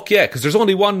 Fuck yeah, because there's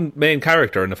only one main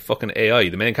character in a fucking AI.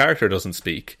 The main character doesn't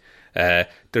speak.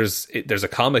 There's a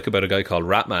comic about a guy called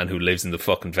Ratman who lives in the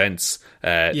fucking vents.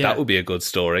 That would be a good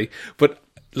story. But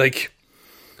like,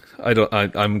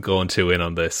 I'm going too in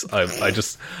on this.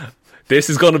 This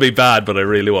is going to be bad, but I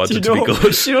really want it to be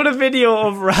good. Do you know the video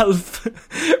of Ralph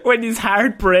when his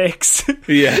heart breaks?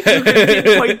 Yeah. You can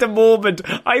pinpoint the moment.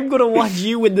 I'm going to watch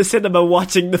you in the cinema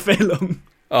watching the film.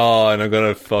 Oh, and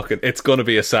it's going to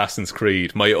be Assassin's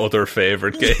Creed, my other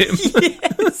favourite game.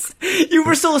 Yes. You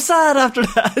were so sad after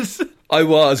that. I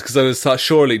was, because I was thought,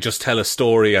 surely just tell a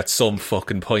story at some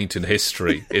fucking point in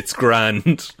history. It's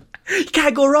grand. You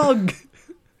can't go wrong.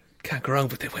 can't go wrong,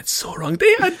 but they went so wrong.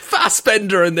 They had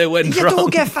Fassbender and they went You wrong.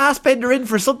 don't get Fassbender in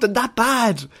for something that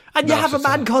bad. And you Not have a at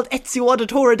man all. called Ezio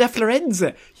Auditore de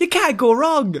Florenza. You can't go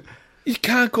wrong. You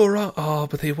can't go wrong. Oh,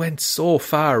 but they went so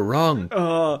far wrong.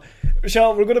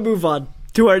 Sean, we're going to move on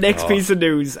to our next piece of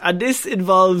news. And this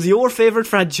involves your favourite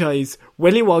franchise,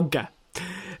 Willy Wonka.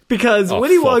 Because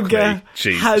Willy fuck Wonka me.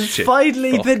 Jesus, has shit.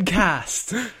 finally Fuck. been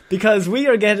cast. Because we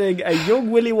are getting a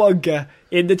young Willy Wonka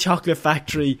in the Chocolate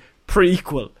Factory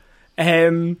prequel.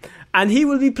 And he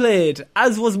will be played,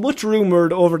 as was much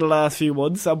rumoured over the last few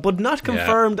months, but not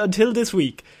confirmed until this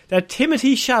week, that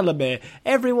Timothée Chalamet,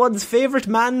 everyone's favourite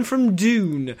man from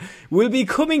Dune, will be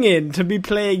coming in to be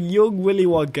playing young Willy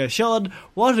Wonka. Sean,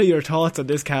 what are your thoughts on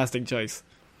this casting choice?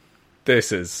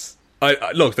 This is...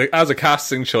 look, as a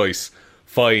casting choice,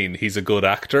 fine, he's a good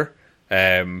actor.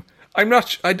 I'm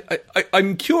not...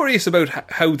 I'm curious about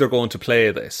how they're going to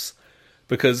play this.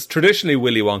 Because traditionally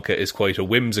Willy Wonka is quite a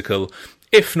whimsical,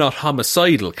 if not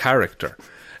homicidal character.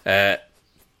 Timothée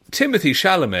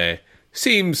Chalamet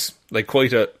seems like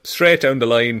quite a straight down the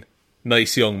line,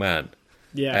 nice young man.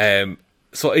 Yeah.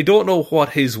 So I don't know what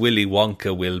his Willy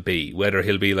Wonka will be. Whether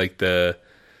he'll be like the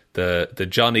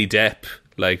Johnny Depp,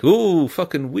 like, ooh,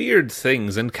 fucking weird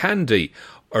things and candy,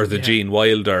 or the Gene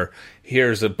Wilder,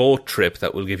 here's a boat trip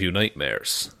that will give you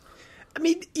nightmares. I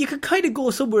mean, you could kind of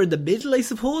go somewhere in the middle, I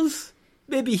suppose.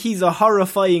 Maybe he's a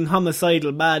horrifying,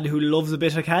 homicidal man who loves a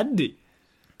bit of candy.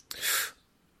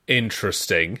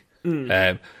 Interesting.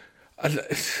 I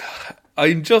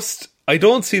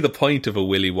don't see the point of a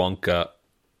Willy Wonka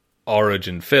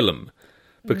origin film,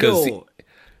 because No.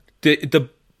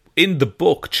 in the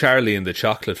book Charlie and the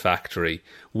Chocolate Factory,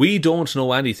 we don't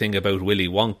know anything about Willy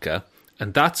Wonka,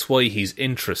 and that's why he's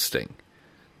interesting,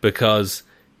 because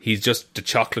he's just, the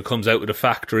chocolate comes out of the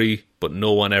factory, but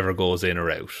no one ever goes in or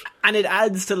out. And it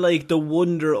adds to, like, the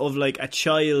wonder of, like, a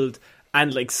child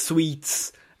and, like,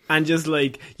 sweets. And just,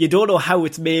 like, you don't know how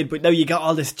it's made, but now you got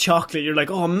all this chocolate. You're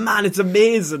like, oh, man, it's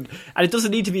amazing. And it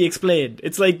doesn't need to be explained.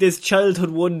 It's like this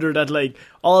childhood wonder that, like,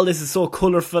 all this is so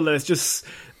colourful and it's just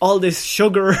all this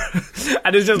sugar.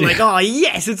 And it's just like, oh,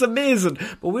 yes, it's amazing.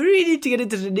 But we really need to get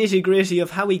into the nitty-gritty of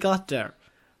how he got there.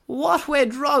 What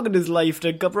went wrong in his life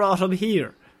that brought him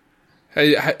here?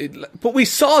 But we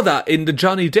saw that in the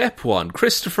Johnny Depp one.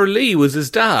 Christopher Lee was his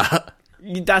dad.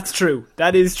 That's true.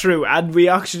 That is true. And we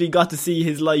actually got to see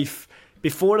his life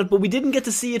before it, but we didn't get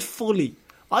to see it fully.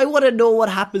 I want to know what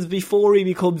happens before he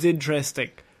becomes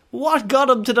interesting. What got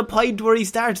him to the point where he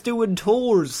starts doing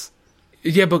tours?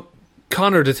 Yeah, but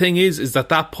Connor, the thing is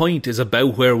that point is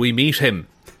about where we meet him,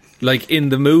 like in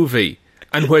the movie,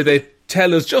 and where they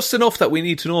tell us just enough that we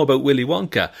need to know about Willy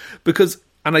Wonka. Because,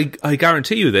 and I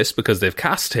guarantee you this because they've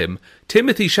cast him,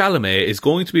 Timothée Chalamet is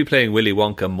going to be playing Willy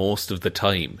Wonka most of the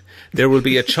time. There will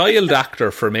be a child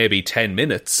actor for maybe 10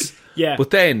 minutes. Yeah.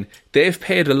 But then they've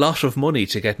paid a lot of money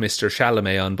to get Mr.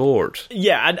 Chalamet on board.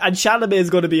 Yeah, and Chalamet is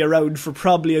going to be around for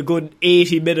probably a good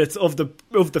 80 minutes of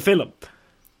the film.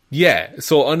 Yeah,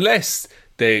 so unless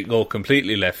they go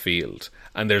completely left field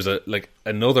and there's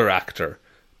another actor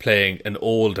playing an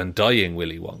old and dying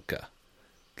Willy Wonka,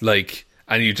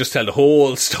 and you just tell the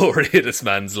whole story of this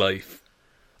man's life.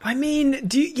 I mean,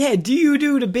 do you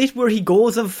do the bit where he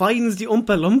goes and finds the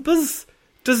Oompa Loompas?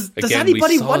 Does Again,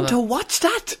 anybody we saw want that. to watch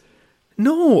that?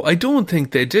 No, I don't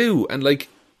think they do. And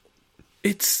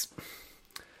it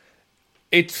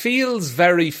feels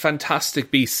very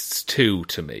Fantastic Beasts 2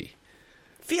 to me.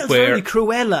 Feels Where- very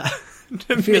Cruella.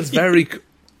 It feels very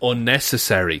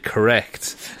unnecessary,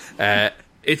 correct.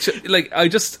 It's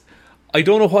I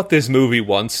don't know what this movie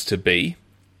wants to be,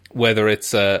 whether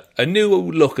it's a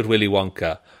new look at Willy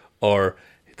Wonka, or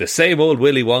the same old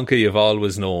Willy Wonka you've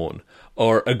always known,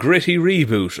 or a gritty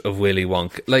reboot of Willy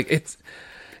Wonka.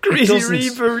 Gritty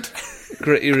reboot.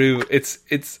 Gritty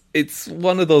reboot. It's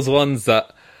one of those ones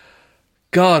that,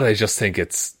 God, I just think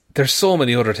there's so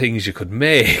many other things you could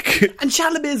make. And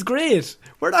Chalamet is great.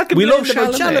 We're not We love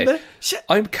complaining about Chalamet. Chalamet.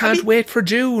 I can't wait for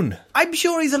June. I'm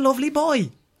sure he's a lovely boy.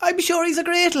 I'm sure he's a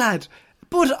great lad.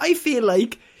 But I feel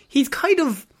like he's kind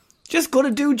of just going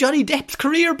to do Johnny Depp's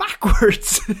career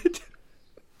backwards.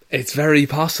 It's very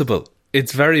possible.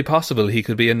 It's very possible he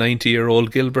could be a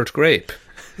 90-year-old Gilbert Grape.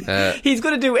 He's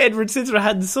going to do Edward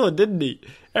Scissorhands' son, didn't he?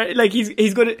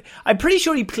 He's going to... I'm pretty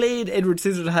sure he played Edward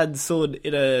Scissorhands' son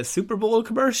in a Super Bowl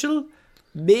commercial.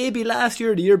 Maybe last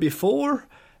year or the year before.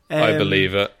 I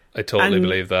believe it. I totally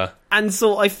believe that. And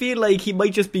so I feel like he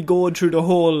might just be going through the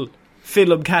whole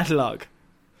film catalogue.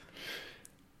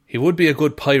 He would be a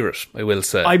good pirate, I will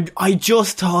say. I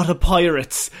just thought of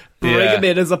pirates. Bring him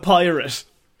in as a pirate.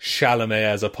 Chalamet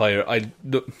as a pirate.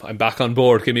 I'm back on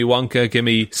board. Give me Wonka, give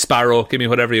me Sparrow, give me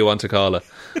whatever you want to call it.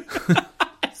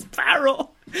 Sparrow.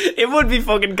 It would be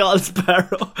fucking called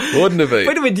Sparrow. Wouldn't it be?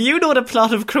 By the way, do you know the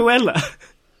plot of Cruella?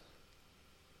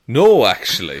 No,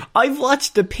 actually. I've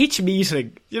watched the pitch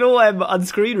meeting. You know, on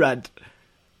Screen Rant.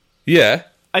 Yeah.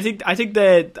 I think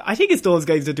it's those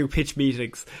guys that do pitch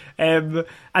meetings. And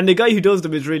the guy who does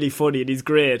them is really funny and he's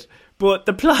great. But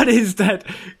the plot is that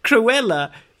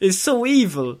Cruella is so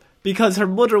evil because her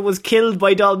mother was killed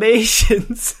by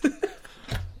Dalmatians.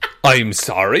 I'm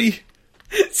sorry?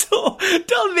 So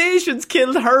Dalmatians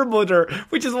killed her mother,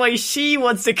 which is why she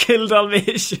wants to kill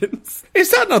Dalmatians.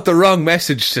 Is that not the wrong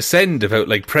message to send about,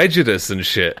 like, prejudice and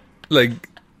shit? Like,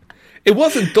 it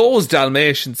wasn't those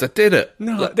Dalmatians that did it.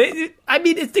 No,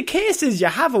 it's the case is you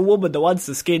have a woman that wants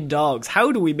to skin dogs.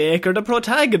 How do we make her the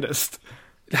protagonist?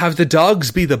 Have the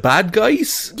dogs be the bad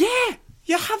guys? Yeah,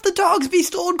 you have the dogs be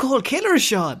stone cold killers,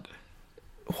 Sean.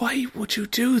 Why would you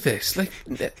do this? Like,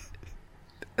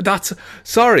 that's...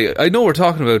 Sorry, I know we're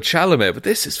talking about Chalamet, but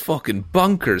this is fucking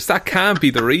bonkers. That can't be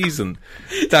the reason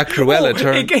that Cruella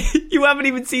turned... You haven't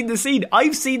even seen the scene.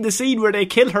 I've seen the scene where they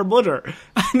kill her mother,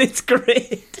 and it's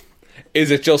great. Is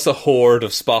it just a horde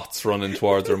of spots running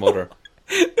towards her mother?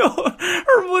 No,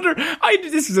 her mother...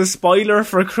 this is a spoiler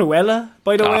for Cruella,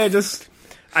 by the way. It's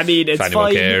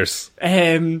fine. Cares.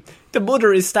 The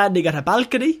mother is standing at a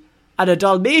balcony, and a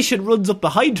Dalmatian runs up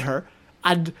behind her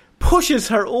and pushes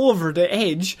her over the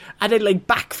edge, and then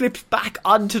backflips back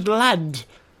onto the land.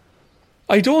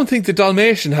 I don't think the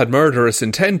Dalmatian had murderous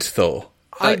intent, though.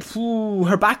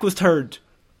 Her back was turned.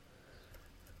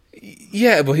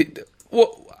 Yeah, but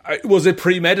was it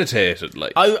premeditated?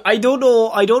 Like, I don't know.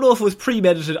 I don't know if it was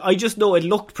premeditated. I just know it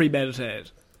looked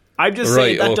premeditated. I'm just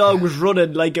saying that dog was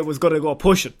running like it was going to go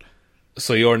pushing.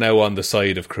 So you're now on the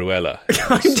side of Cruella.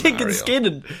 I'm thinking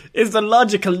skinning is the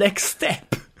logical next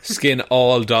step. Skin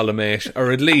all Dalmatian,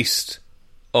 or at least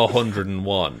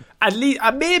 101. At least,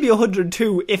 maybe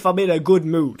 102 if I'm in a good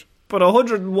mood. But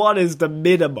 101 is the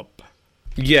minimum.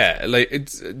 Yeah, like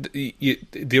it's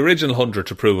the original 100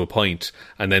 to prove a point,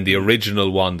 and then the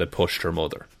original one that pushed her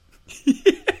mother.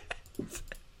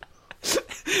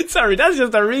 Sorry, that's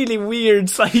just a really weird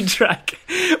sidetrack.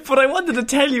 But I wanted to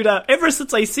tell you that ever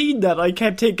since I seen that, I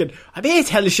kept thinking, I may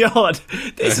tell Sean,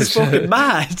 this is fucking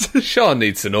mad. Sean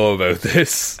needs to know about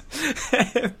this.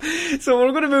 So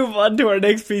we're going to move on to our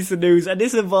next piece of news, and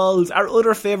this involves our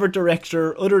other favourite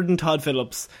director, other than Todd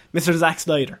Phillips, Mr. Zack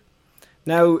Snyder.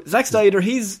 Now, Zack Snyder,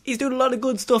 he's doing a lot of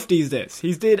good stuff these days.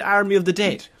 He's did Army of the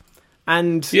Dead.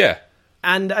 And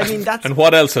I mean, that's... And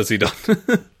what else has he done?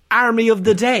 Army of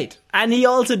the Dead. And he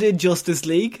also did Justice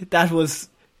League. That was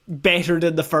better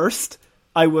than the first,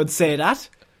 I would say that.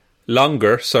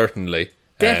 Longer, certainly.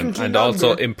 Definitely and longer.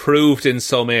 Also improved in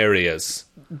some areas.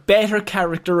 Better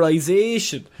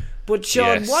characterization. But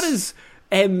Sean, what is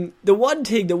the one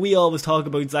thing that we always talk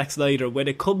about Zack Snyder when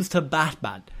it comes to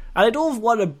Batman? And I don't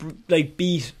want to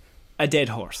beat a dead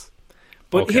horse.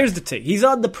 But here's the thing. He's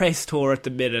on the press tour at the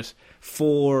minute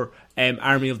for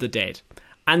Army of the Dead.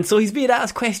 And so he's being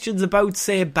asked questions about,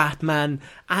 say, Batman.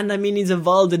 And I mean, he's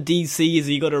involved in DC. Is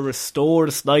he going to restore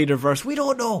the Snyderverse? We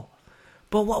don't know.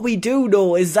 But what we do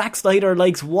know is Zack Snyder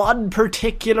likes one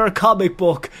particular comic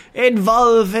book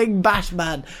involving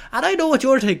Batman. And I know what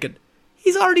you're thinking.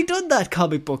 He's already done that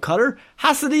comic book, Connor.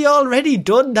 Hasn't he already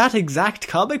done that exact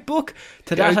comic book?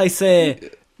 To that I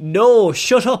say, no,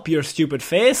 shut up, your stupid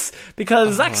face.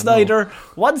 Because Zack Snyder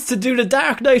wants to do the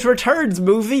Dark Knight Returns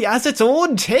movie as its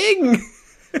own thing.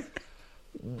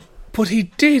 But he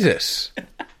did it.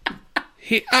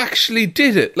 He actually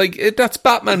did it. Like, that's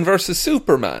Batman versus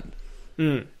Superman.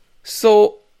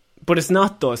 So... But it's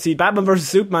not, though. See, Batman vs.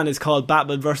 Superman is called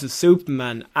Batman vs.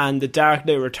 Superman, and The Dark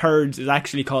Knight Returns is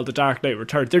actually called The Dark Knight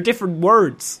Returns. They're different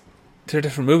words. They're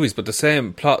different movies, but the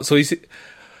same plot. So he's...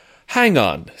 Hang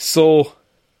on. So...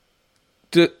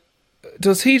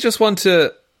 Does he just want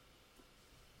to...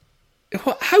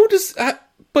 How does...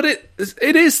 But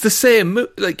it is the same...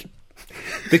 Like,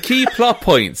 the key plot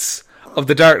points of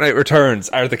The Dark Knight Returns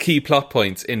are the key plot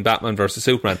points in Batman vs.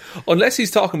 Superman. Unless he's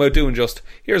talking about doing just,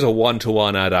 here's a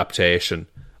one-to-one adaptation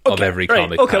of every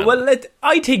comic. Okay, panel. well,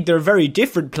 I think they're very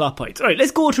different plot points. All right,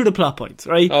 let's go through the plot points,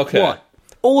 right? Okay. 1,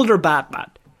 older Batman.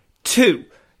 2,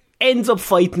 ends up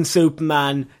fighting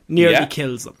Superman, nearly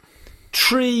kills him.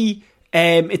 3,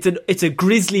 it's a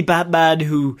grisly Batman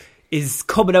who is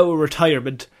coming out of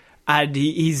retirement, and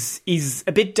he's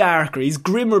a bit darker. He's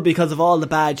grimmer because of all the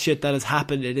bad shit that has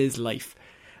happened in his life.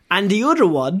 And the other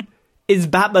one is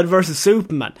Batman versus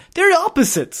Superman. They're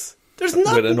opposites. There's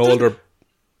nothing... With an older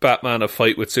Batman, a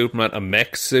fight with Superman, a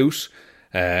mech suit,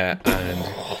 and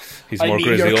he's more you're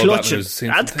grizzly old Batman clutching. who's seen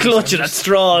That's some things. clutching at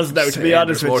straws now, to be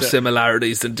honest There's more with you.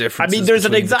 similarities than I differences. mean, there's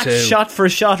an between the exact two.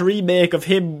 shot-for-shot remake of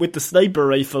him with the sniper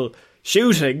rifle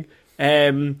shooting.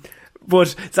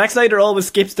 But Zack Snyder always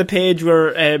skips the page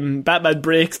where Batman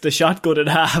breaks the shotgun in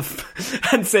half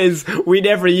and says, "We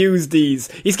never use these."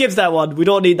 He skips that one. We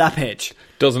don't need that page.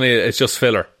 Doesn't he? It's just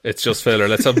filler. It's just filler.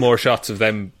 Let's have more shots of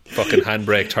them fucking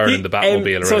handbrake turning the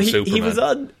Batmobile around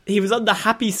Superman. He was on the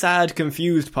Happy, Sad,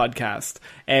 Confused podcast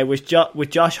with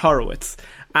Josh Horowitz,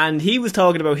 and he was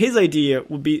talking about his idea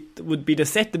would be to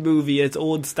set the movie its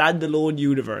own standalone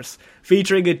universe,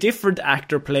 featuring a different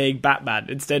actor playing Batman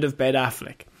instead of Ben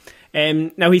Affleck.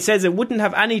 Now he says it wouldn't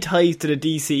have any ties to the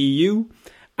DCEU,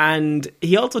 and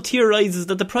he also theorises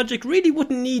that the project really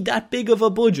wouldn't need that big of a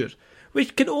budget,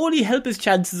 which can only help his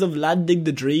chances of landing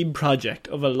the dream project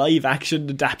of a live-action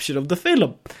adaptation of the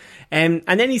film. And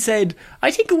then he said, "I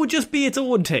think it would just be its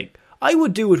own thing. I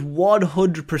would do it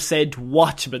 100%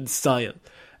 Watchmen style.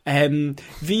 I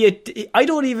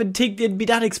don't even think it'd be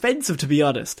that expensive, to be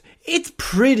honest. It's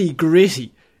pretty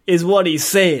gritty," is what he's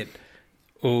saying.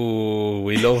 Oh,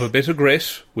 we love a bit of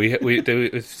grit. We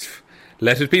do.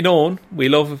 Let it be known, we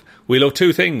love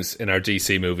two things in our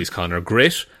DC movies, Connor: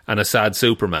 grit and a sad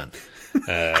Superman,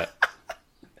 and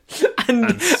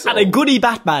a goody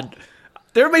Batman.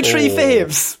 They're my three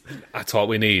faves. That's what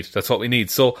we need.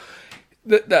 So,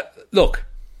 look,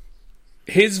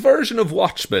 his version of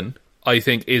Watchmen, I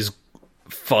think, is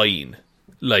fine.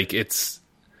 Like, it's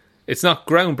not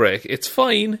groundbreaking. It's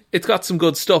fine. It's got some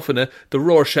good stuff in it. The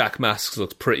Rorschach mask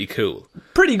looks pretty cool.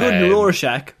 Pretty good in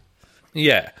Rorschach.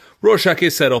 Yeah. Rorschach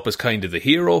is set up as kind of the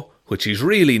hero, which he's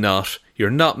really not. You're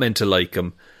not meant to like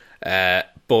him.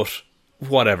 But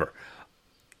whatever.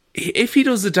 If he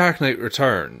does The Dark Knight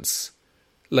Returns,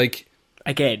 like...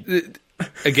 Again,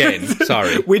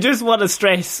 sorry. We just want to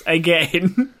stress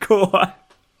again. Go on.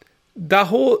 That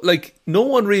whole... Like, no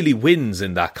one really wins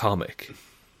in that comic.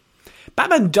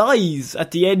 Batman dies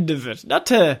at the end of it. Not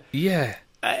to... Yeah.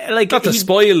 Not to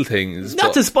spoil things.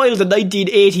 Not to spoil the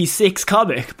 1986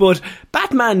 comic, but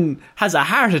Batman has a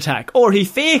heart attack, or he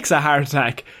fakes a heart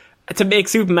attack to make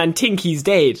Superman think he's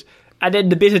dead. And then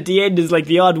the bit at the end is like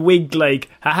the odd wink, like,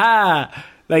 haha,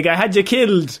 like I had you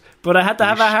killed, but I had to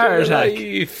have a heart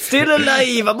attack. Still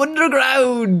alive, I'm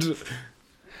underground.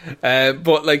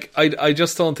 But like, I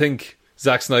just don't think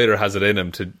Zack Snyder has it in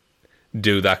him to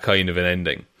do that kind of an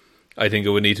ending. I think it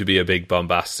would need to be a big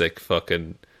bombastic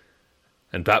fucking...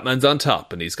 And Batman's on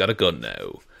top and he's got a gun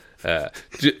now.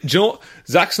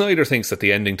 Zack Snyder thinks that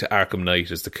the ending to Arkham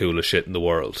Knight is the coolest shit in the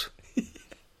world.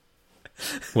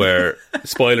 Where,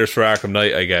 spoilers for Arkham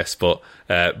Knight, I guess, but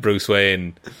Bruce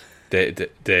Wayne,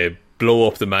 they blow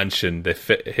up the mansion,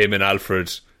 him and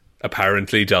Alfred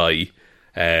apparently die,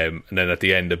 and then at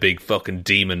the end a big fucking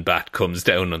demon bat comes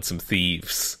down on some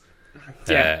thieves.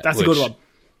 Yeah, that's a good one.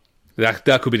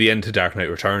 That could be the end to Dark Knight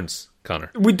Returns,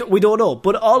 Connor. We don't know,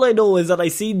 but all I know is that I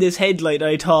seen this headline and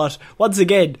I thought, once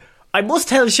again, I must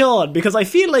tell Sean, because I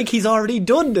feel like he's already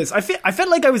done this. I felt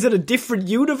like I was in a different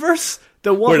universe.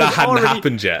 Where that hadn't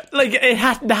happened yet. Like, it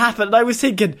hadn't happened. And I was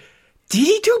thinking, did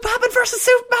he do Batman vs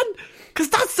Superman? Because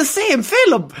that's the same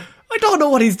film. I don't know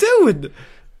what he's doing.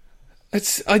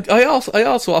 I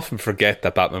also often forget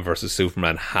that Batman vs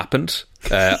Superman happened.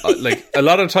 Like, a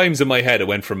lot of times in my head it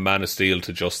went from Man of Steel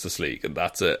to Justice League, and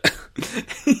that's it.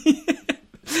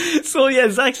 So yeah,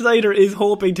 Zack Snyder is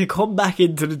hoping to come back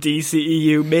into the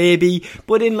DCEU, maybe,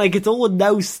 but in like its own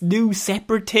new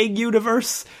separate thing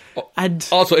universe. And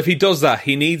also, if he does that,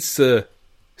 he needs to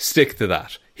stick to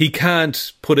that. He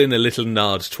can't put in a little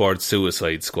nod towards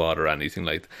Suicide Squad or anything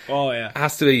like that. Oh yeah, it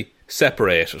has to be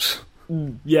separated.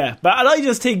 Yeah, but I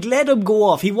just think, let him go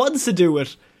off. He wants to do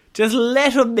it. Just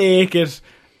let him make it,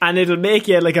 and it'll make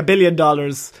you like $1 billion,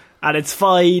 and it's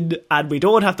fine, and we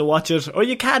don't have to watch it, or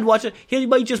you can watch it. He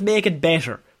might just make it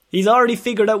better. He's already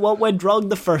figured out what went wrong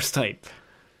the first time.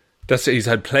 He's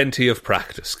had plenty of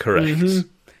practice, correct.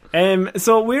 Mm-hmm.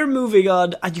 So we're moving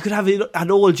on, and you could have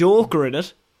an old Joker in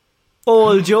it.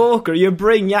 Old Joker, you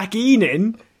bring Joaquin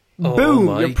in,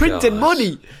 boom, you're printing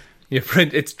money.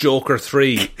 It's Joker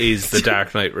 3 is the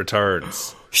Dark Knight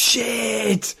Returns.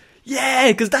 Shit!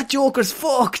 Yeah, because that Joker's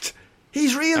fucked.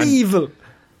 He's real evil.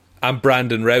 And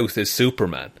Brandon Routh is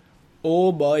Superman.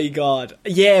 Oh my god.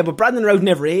 Yeah, but Brandon Routh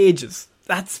never ages.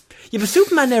 But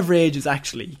Superman never ages,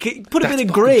 actually. Put a bit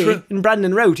of grey in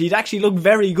Brandon Routh, he'd actually look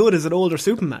very good as an older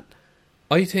Superman.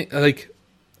 I think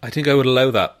I would allow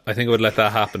that. I think I would let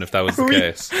that happen if that was the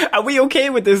case. Are we okay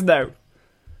with this now?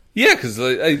 Yeah, because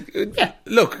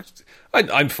look,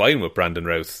 I'm fine with Brandon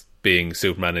Routh being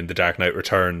Superman in The Dark Knight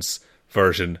Returns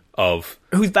version of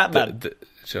Who's Batman? the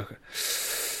Joker.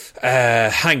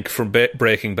 Hank from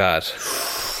Breaking Bad.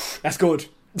 That's good.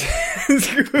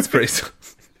 It's pretty.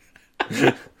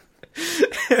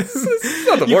 It's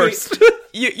not the worst.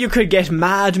 You could get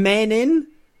Mad Men in.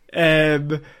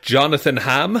 Jonathan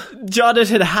Hamm.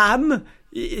 Jonathan Hamm.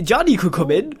 Johnny could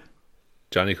come in.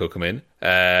 Johnny could come in.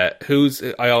 Who's,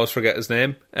 I always forget his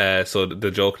name, so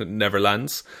the joke never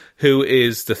lands. Who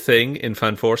is the Thing in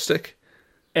Fantastic?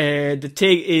 The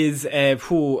thing is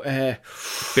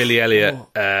Billy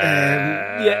Elliot.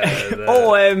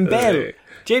 Bell.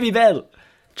 Jamie Bell.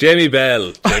 Jamie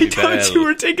Bell. I thought you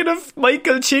were thinking of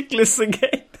Michael Chiklis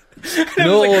again.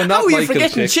 No, not how are you Michael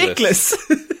forgetting Chiklis.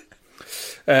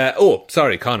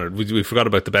 Sorry, Connor. We forgot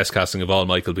about the best casting of all,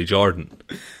 Michael B. Jordan.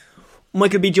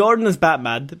 Michael B. Jordan is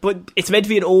Batman, but it's meant to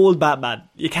be an old Batman.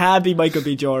 You can't be Michael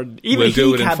B. Jordan. Even we'll he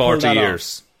do it can't in 40 pull that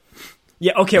years. off.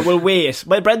 Yeah, okay, well, wait.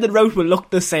 My Brendan Routh will look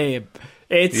the same.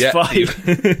 It's fine.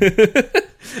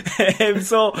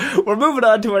 So, we're moving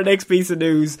on to our next piece of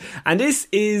news. And this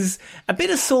is a bit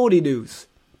of Sony news.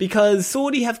 Because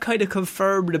Sony have kind of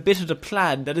confirmed a bit of the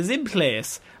plan that is in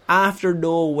place after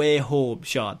No Way Home,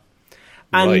 Sean.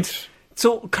 And right.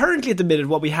 So, currently at the minute,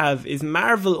 what we have is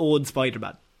Marvel owns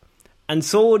Spider-Man. And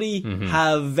Sony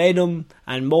have Venom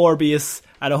and Morbius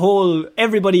and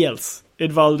everybody else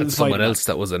involved in Spider-Man. Someone else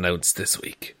that was announced this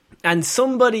week. And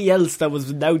somebody else that was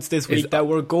announced this week that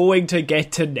we're going to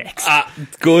get to next.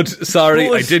 Good. Sorry,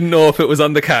 I didn't know if it was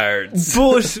on the cards.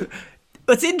 But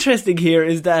what's interesting here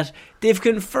is that they've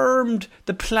confirmed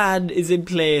the plan is in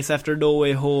place after No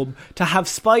Way Home to have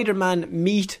Spider-Man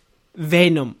meet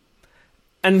Venom.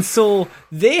 And so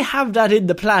they have that in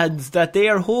the plans that they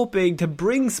are hoping to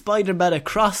bring Spider-Man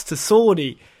across to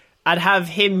Sony and have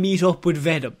him meet up with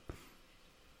Venom.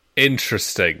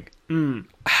 Interesting.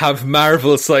 Have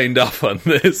Marvel signed off on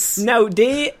this? Now,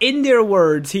 in their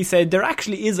words, he said there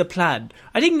actually is a plan.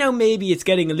 I think now maybe it's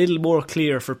getting a little more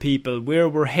clear for people where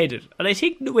we're headed. And I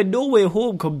think when No Way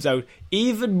Home comes out,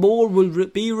 even more will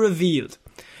be revealed.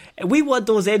 We want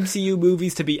those MCU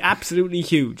movies to be absolutely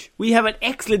huge. We have an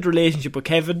excellent relationship with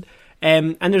Kevin,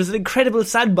 and there's an incredible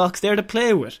sandbox there to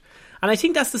play with. And I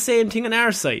think that's the same thing on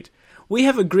our side. We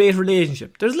have a great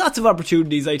relationship. There's lots of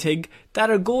opportunities, I think,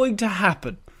 that are going to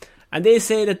happen. And they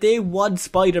say that they want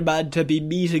Spider-Man to be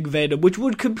meeting Venom, which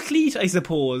would complete, I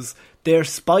suppose, their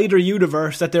Spider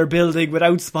universe that they're building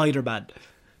without Spider-Man.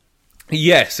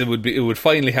 Yes, it would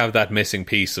finally have that missing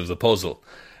piece of the puzzle.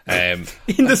 In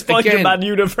the Spider-Man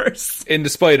universe. In the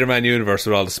Spider-Man universe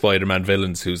with all the Spider-Man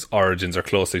villains whose origins are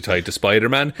closely tied to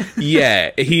Spider-Man.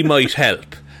 Yeah, he might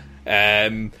help.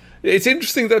 It's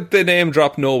interesting that they name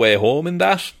drop No Way Home in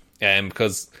that,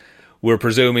 because we're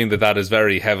presuming that is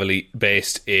very heavily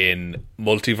based in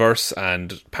multiverse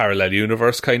and parallel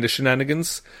universe kind of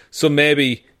shenanigans. So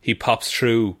maybe he pops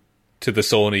through to the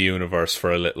Sony universe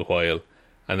for a little while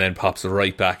and then pops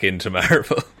right back into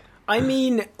Marvel. I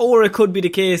mean, or it could be the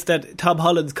case that Tom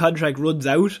Holland's contract runs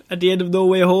out at the end of No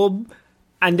Way Home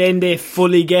and then they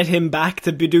fully get him back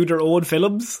to do their own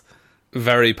films.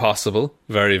 Very possible.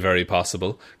 Very, very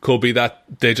possible. Could be that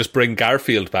they just bring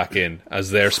Garfield back in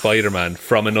as their Spider-Man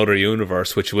from another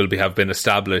universe, which will have been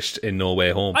established in No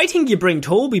Way Home. I think you bring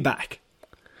Tobey back.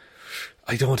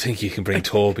 I don't think you can bring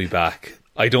Tobey back.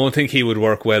 I don't think he would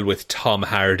work well with Tom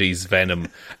Hardy's Venom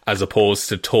as opposed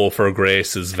to Topher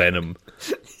Grace's Venom.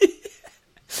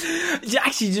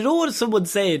 Actually, do you know what someone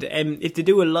said? If they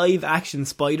do a live-action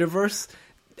Spider-Verse,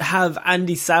 have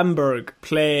Andy Samberg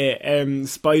play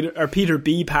Peter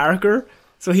B. Parker,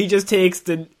 so he just takes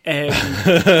the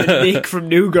Nick from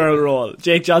New Girl role,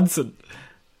 Jake Johnson.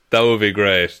 That would be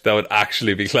great. That would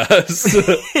actually be class.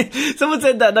 Someone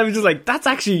said that and I was just like, that's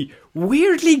actually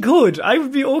weirdly good. I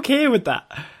would be okay with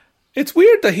that. It's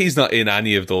weird that he's not in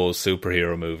any of those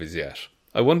superhero movies yet.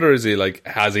 I wonder,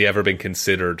 has he ever been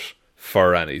considered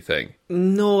for anything?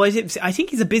 No, I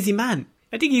think he's a busy man.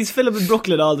 I think he's filming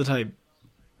Brooklyn all the time.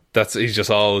 He's just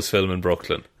always filming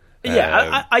Brooklyn.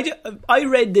 Yeah, I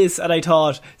read this and I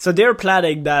thought, so they're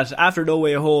planning that after No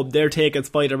Way Home, they're taking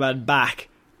Spider-Man back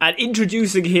and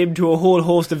introducing him to a whole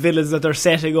host of villains that they're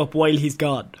setting up while he's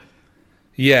gone.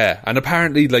 Yeah, and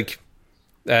apparently,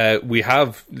 we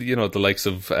have, the likes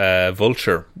of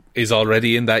Vulture is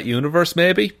already in that universe,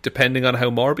 maybe, depending on how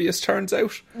Morbius turns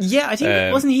out. Yeah, I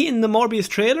think, wasn't he in the Morbius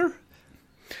trailer?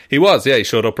 He was, yeah, he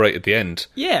showed up right at the end.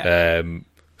 Yeah.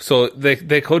 So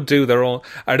they could do their own.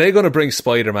 Are they going to bring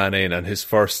Spider-Man in and his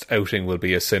first outing will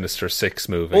be a Sinister Six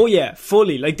movie? Oh yeah,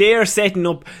 fully. They are setting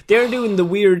up, they're doing the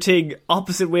weird thing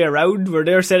opposite way around where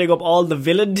they're setting up all the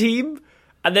villain team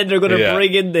and then they're going to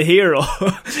bring in the hero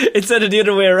instead of the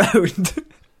other way around.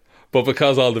 But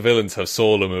because all the villains have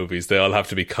solo movies, they all have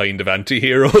to be kind of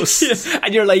anti-heroes.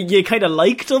 And you're like, you kind of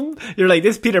liked him. You're like,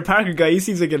 this Peter Parker guy, he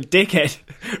seems like a dickhead.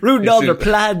 Ruined all their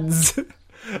plans.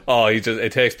 Oh,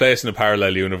 it takes place in a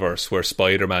parallel universe where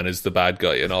Spider-Man is the bad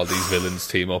guy and all these villains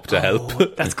team up to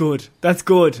help. That's good. That's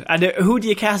good. And who do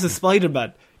you cast as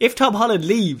Spider-Man? If Tom Holland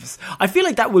leaves, I feel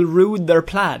like that will ruin their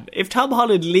plan. If Tom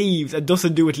Holland leaves and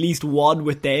doesn't do at least one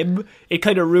with them, it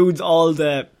kind of ruins all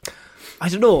the... I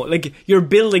don't know, like, you're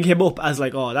building him up as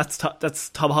like, oh, that's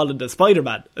Tom Holland as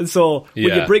Spider-Man. And so,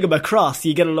 when you bring him across,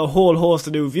 you get a whole host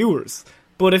of new viewers.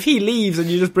 But if he leaves and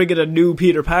you just bring in a new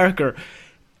Peter Parker,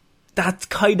 that's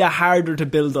kind of harder to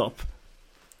build up.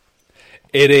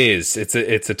 It is. It's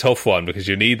a tough one, because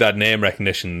you need that name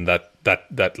recognition, that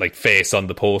like face on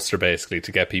the poster, basically,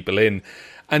 to get people in.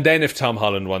 And then if Tom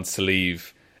Holland wants to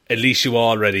leave, at least you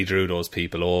already drew those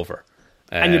people over.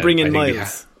 And you bring in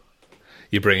Miles.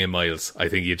 You bring in Miles. I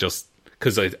think you just...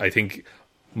 Because I think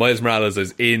Miles Morales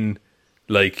is in,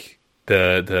 like,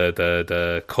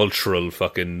 the cultural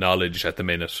fucking knowledge at the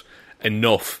minute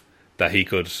enough that he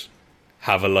could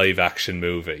have a live-action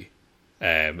movie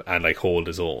and, like, hold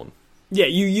his own. Yeah,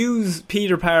 you use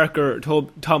Peter Parker,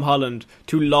 Tom Holland,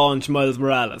 to launch Miles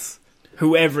Morales,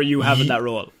 whoever you have in that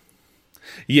role.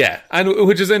 Yeah, and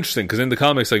which is interesting, because in the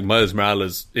comics, like, Miles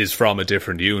Morales is from a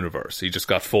different universe. He just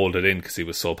got folded in because he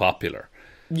was so popular.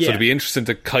 Yeah. So it'd be interesting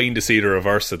to kind of see the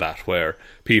reverse of that, where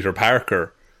Peter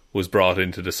Parker was brought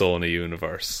into the Sony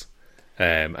universe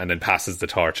and then passes the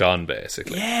torch on,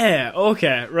 basically. Yeah,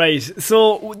 okay, right.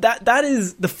 So that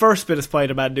is the first bit of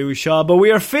Spider-Man news, Shaw, but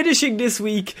we are finishing this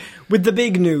week with the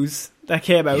big news that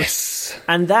came out. Yes.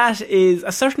 And that is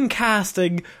a certain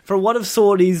casting for one of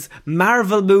Sony's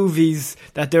Marvel movies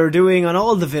that they're doing on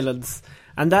all the villains.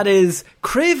 And that is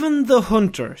Kraven the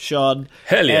Hunter, Sean.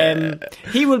 Hell yeah.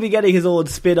 He will be getting his own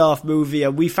spin-off movie,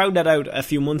 and we found that out a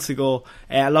few months ago,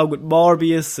 along with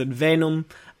Morbius and Venom.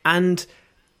 And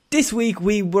this week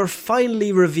we were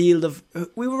finally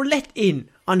we were let in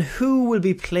on who will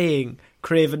be playing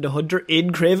Kraven the Hunter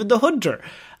in Kraven the Hunter.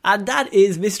 And that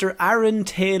is Mr. Aaron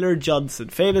Taylor Johnson,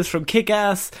 famous from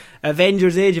Kick-Ass,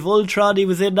 Avengers Age of Ultron. He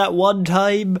was in that one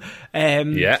time.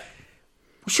 Yeah.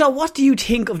 Sean, what do you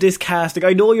think of this casting?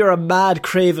 I know you're a mad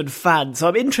Kraven fan, so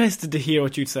I'm interested to hear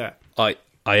what you'd say. I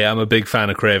am a big fan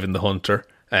of Kraven the Hunter.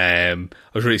 I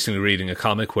was recently reading a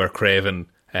comic where Kraven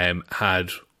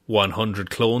had 100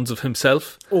 clones of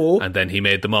himself, and then he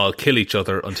made them all kill each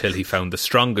other until he found the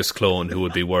strongest clone who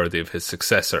would be worthy of his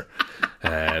successor.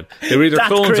 They were either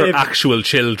clones Kraven or actual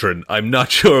children. I'm not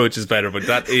sure which is better, but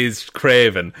that is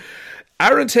Kraven.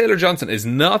 Aaron Taylor Johnson is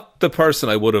not the person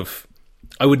I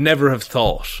would never have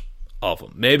thought of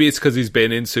him. Maybe it's because he's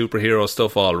been in superhero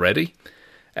stuff already.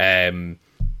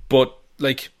 But,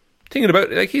 like, thinking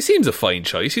about it, like, he seems a fine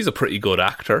choice. He's a pretty good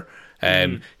actor.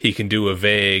 He can do a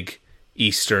vague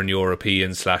Eastern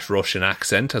European / Russian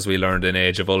accent, as we learned in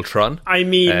Age of Ultron. I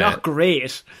mean, not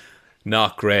great.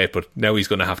 Not great, but now he's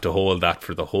going to have to hold that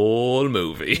for the whole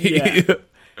movie. Yeah.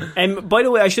 By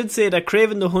the way, I should say that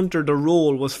Kraven the Hunter, the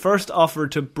role, was first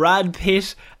offered to Brad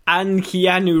Pitt and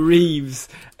Keanu Reeves.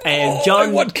 I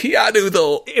want Keanu,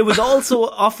 though. It was also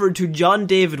offered to John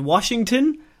David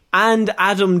Washington and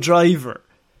Adam Driver.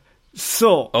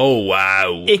 So, oh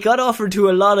wow, it got offered to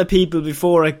a lot of people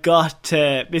before it got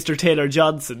to Mr. Taylor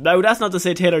Johnson. Now, that's not to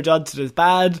say Taylor Johnson is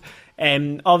bad.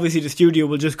 Obviously, the studio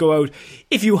will just go out.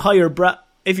 If you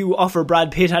offer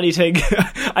Brad Pitt anything,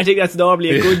 I think that's normally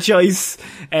a good choice.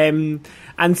 And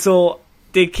so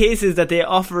the case is that they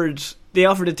offered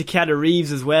it to Keanu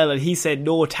Reeves as well, and he said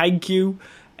no, thank you.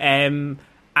 And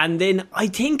then I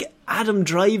think Adam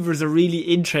Driver's a really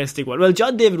interesting one. Well,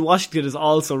 John David Washington is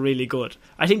also really good.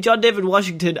 I think John David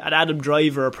Washington and Adam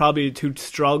Driver are probably the two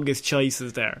strongest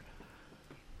choices there.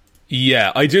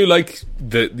 Yeah, I do like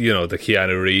the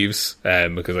Keanu Reeves,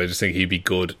 because I just think he'd be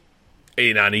good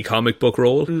in any comic book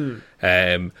role.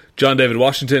 John David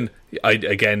Washington,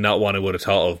 again, not one I would have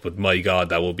thought of, but my God,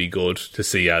 that would be good to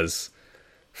see as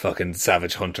fucking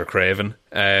Savage Hunter Kraven.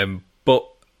 But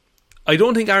I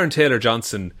don't think Aaron Taylor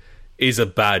Johnson is a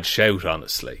bad shout,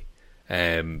 honestly,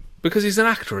 because he's an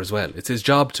actor as well. It's his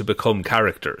job to become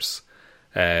characters.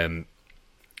 I'm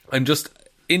just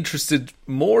interested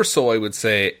more so, I would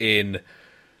say, in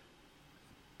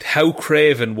how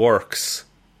Kraven works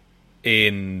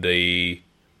in the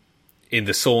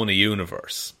Sony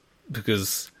universe,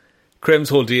 because Kraven's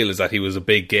whole deal is that he was a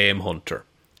big game hunter,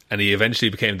 and he eventually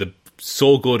became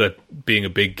so good at being a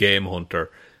big game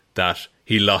hunter that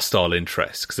he lost all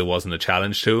interest because it wasn't a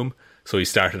challenge to him. So he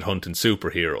started hunting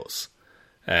superheroes,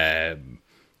 and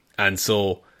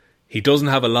so he doesn't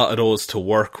have a lot of those to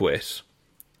work with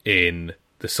in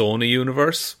the Sony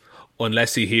universe,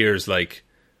 unless he hears like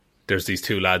there's these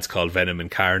two lads called Venom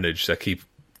and Carnage that keep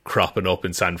cropping up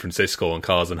in San Francisco and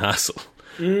causing hassle.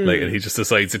 Like, and he just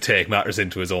decides to take matters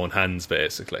into his own hands,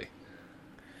 basically.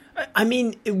 I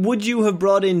mean, would you have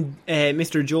brought in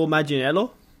Mr. Joe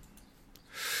Manganiello?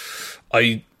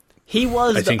 I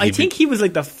think he was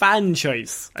like the fan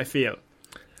choice, I feel.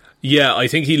 Yeah, I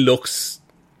think he looks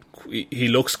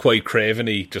quite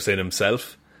craveny just in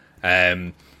himself.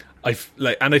 And I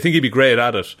think he'd be great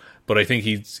at it, but I think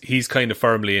he's kind of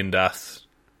firmly in that.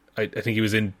 I think he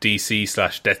was in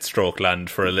DC/Deathstroke land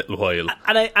for a little while.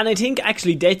 And I think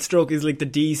actually Deathstroke is like the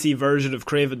DC version of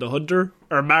Kraven the Hunter,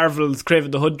 or Marvel's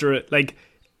Kraven the Hunter. Like,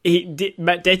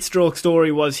 Deathstroke's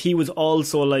story was he was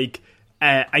also like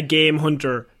a game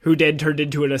hunter who then turned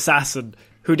into an assassin,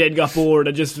 who then got bored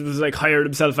and just was like hired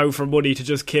himself out for money to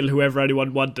just kill whoever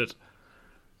anyone wanted.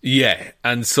 Yeah,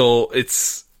 and so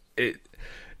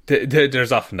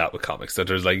there's often that with comics, that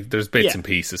there's bits and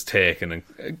pieces taken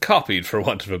and copied, for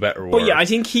want of a better word. But yeah, I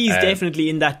think he's definitely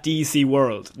in that DC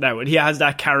world now, and he has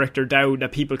that character down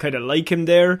that people kind of like him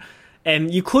there.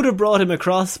 You could have brought him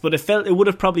across, but it would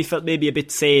have probably felt maybe a bit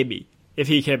samey if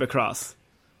he came across.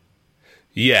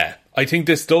 Yeah, I think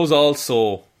this does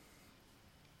also.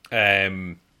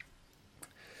 It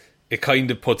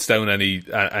kind of puts down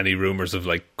any rumours of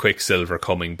like Quicksilver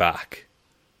coming back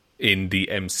in the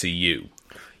MCU.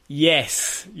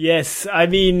 Yes. I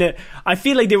mean, I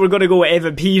feel like they were going to go with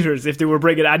Evan Peters if they were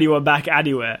bringing anyone back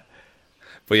anyway.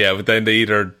 But then they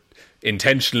either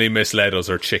intentionally misled us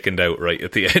or chickened out right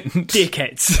at the end.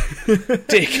 Dickheads.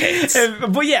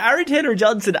 But yeah, Aaron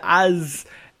Taylor-Johnson as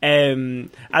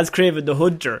Kraven the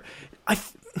Hunter.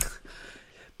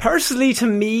 Personally, to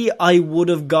me, I would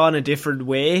have gone a different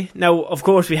way. Now, of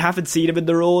course, we haven't seen him in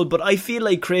the role, but I feel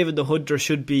like Kraven the Hunter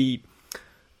should be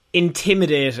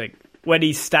intimidating when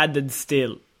he's standing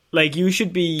still. Like, you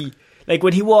should be... Like,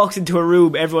 when he walks into a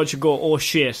room, everyone should go, oh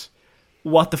shit,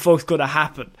 what the fuck's gonna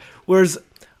happen? Whereas,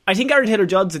 I think Aaron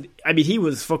Taylor-Johnson, I mean, he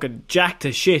was fucking jacked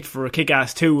to shit for a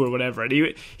Kick-Ass 2 or whatever,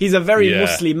 and he's a very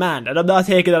muscly man, and I'm not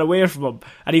taking that away from him,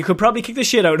 and he could probably kick the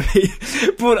shit out of me,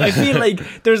 but I feel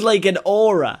like there's like an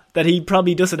aura that he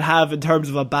probably doesn't have in terms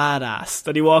of a badass,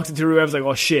 that he walks into a room, everyone's like,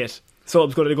 oh shit,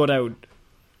 something's gonna go down.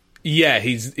 Yeah,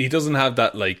 he doesn't have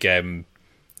that like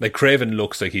Kraven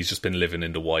looks like he's just been living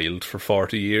in the wild for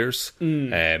 40 years.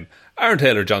 Aaron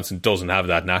Taylor-Johnson doesn't have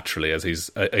that naturally, as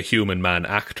he's a human man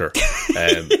actor.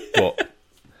 But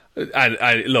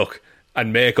look,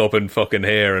 and makeup and fucking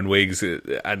hair and wigs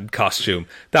and costume,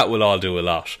 that will all do a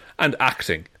lot. And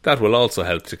acting, that will also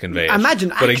help to convey it.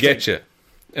 Imagine acting. But I get you.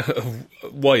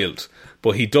 Wild.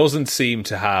 But he doesn't seem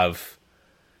to have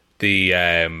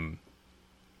the...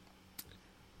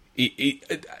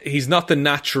 He's not the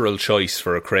natural choice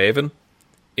for a Kraven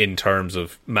in terms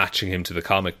of matching him to the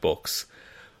comic books,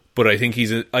 but I think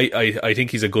he's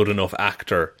a good enough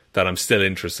actor that I'm still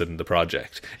interested in the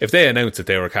project. If they announced that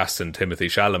they were casting Timothée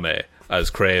Chalamet as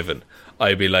Kraven,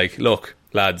 I'd be like, look,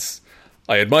 lads,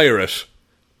 I admire it,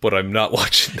 but I'm not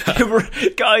watching that.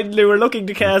 They were looking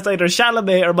to cast either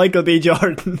Chalamet or Michael B.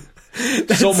 Jordan.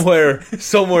 Somewhere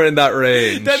in that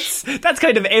range. That's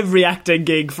kind of every acting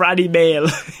gig for any male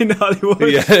in Hollywood.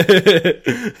 Yeah.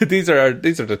 These are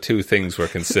the two things we're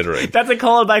considering. That's a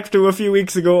callback to a few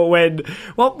weeks ago when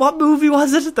what movie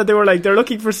was it that they were like they're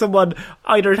looking for someone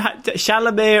either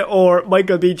Chalamet or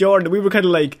Michael B. Jordan. We were kind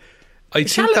of like, I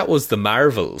think that was the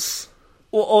Marvels.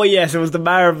 Oh yes, it was the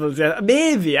Marvels. Yeah,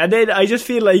 maybe. And then I just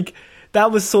feel like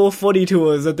that was so funny to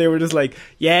us that they were just like,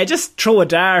 yeah, just throw a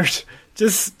dart.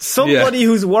 Just somebody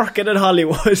who's working in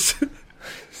Hollywood.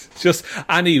 Just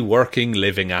any working,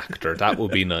 living actor. That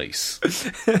would be nice.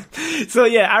 So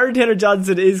yeah, Aaron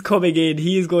Taylor-Johnson is coming in.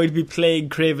 He is going to be playing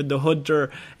Kraven the Hunter.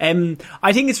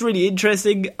 I think it's really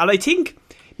interesting, and I think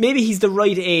maybe he's the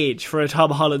right age for a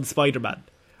Tom Holland Spider-Man.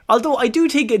 Although I do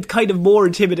think it's kind of more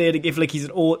intimidating if like if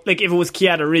it was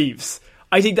Keanu Reeves.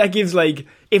 I think that gives like,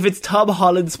 if it's Tom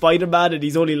Holland Spider-Man and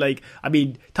he's only like, I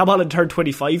mean, Tom Holland turned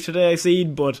 25 today, I've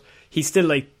seen, but he's still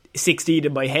like 16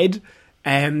 in my head.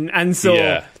 And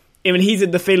so when he's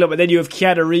in the film and then you have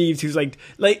Keanu Reeves who's like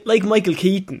Michael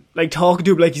Keaton, like talking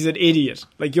to him like he's an idiot.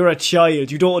 Like, you're a child,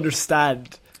 you don't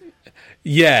understand.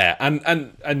 Yeah,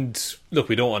 and look,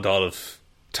 we don't want all of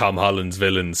Tom Holland's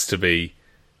villains to be,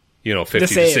 50 to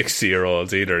 60 year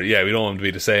olds either. Yeah, we don't want them to be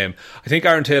the same. I think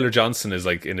Aaron Taylor-Johnson is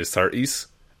like in his 30s.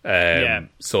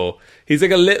 So he's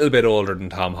like a little bit older than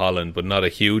Tom Holland, but not a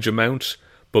huge amount.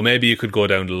 But maybe you could go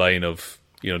down the line of,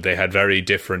 they had very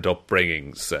different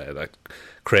upbringings. Like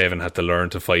Kraven had to learn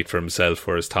to fight for himself,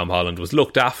 whereas Tom Holland was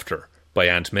looked after by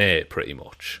Aunt May pretty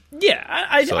much. Yeah,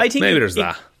 I think maybe there's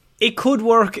that. It could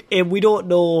work. We don't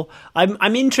know.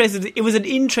 I'm interested. It was an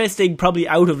interesting, probably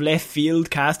out of left field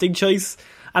casting choice.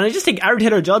 And I just think Aaron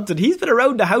Taylor-Johnson, he's been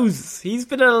around the houses. He's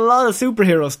been in a lot of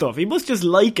superhero stuff. He must just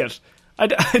like it.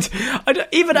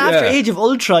 Even after Age of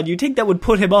Ultron, you think that would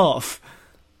put him off.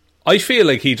 I feel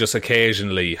like he just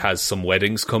occasionally has some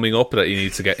weddings coming up that he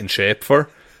needs to get in shape for.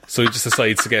 So he just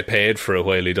decides to get paid for it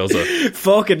while he does it.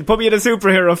 Fucking put me in a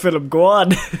superhero film. Go on.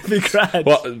 Be grand.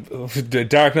 What? The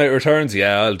Dark Knight Returns?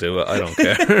 Yeah, I'll do it. I don't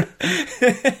care.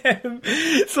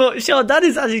 So, Sean, that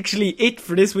is actually it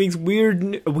for this week's Weird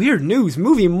News.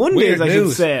 Movie Mondays, I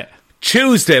should say.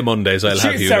 Tuesday Mondays, I'll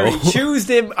have you know.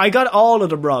 Tuesday, I got all of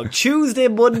them wrong. Tuesday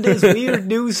Mondays, Weird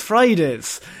News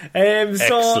Fridays.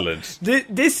 Excellent.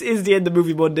 This is the end of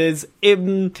Movie Mondays.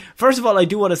 First of all, I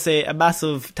do want to say a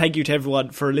massive thank you to everyone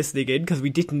for listening in, because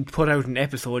we didn't put out an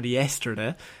episode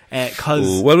yesterday.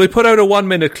 Well, we put out a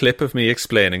 1-minute clip of me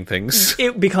explaining things.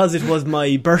 Because it was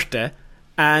my birthday.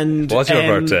 And was your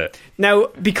birthday? Now,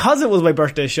 because it was my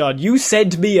birthday, Sean, you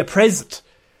sent me a present.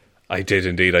 I did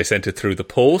indeed. I sent it through the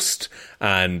post,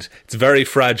 and it's very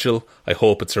fragile. I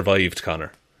hope it survived,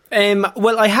 Connor.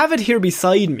 Well, I have it here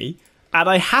beside me, and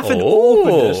I haven't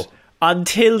opened it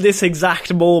until this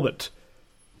exact moment.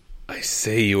 I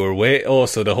see, you were waiting. Oh,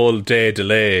 so the whole day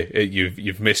delay,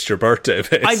 you've missed your birthday,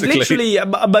 basically. I've literally,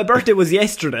 my birthday was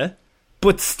yesterday,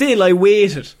 but still I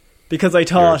waited, because I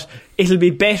thought it'll be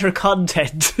better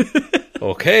content.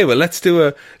 Okay, well, let's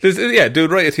do do it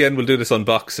right at the end. We'll do this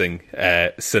unboxing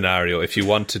scenario if you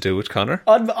want to do it, Connor.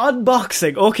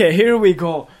 Unboxing. Okay, here we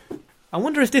go. I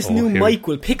wonder if this new mic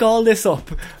will pick all this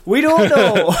up. We don't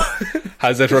know.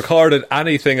 Has it recorded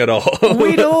anything at all?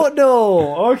 We don't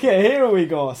know. Okay, here we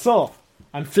go. So,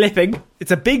 I'm flipping.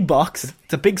 It's a big box.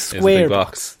 It's a big square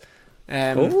box.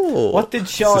 What did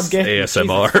Sean get?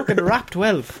 ASMR. It's fucking wrapped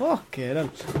well. Fuck it.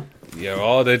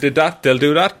 Yeah, they did that. They'll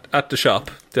do that at the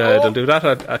shop. They'll do that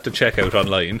at the checkout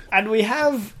online. And we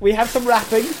have some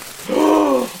wrapping.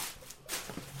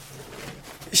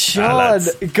 Sean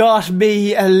got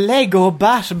me a Lego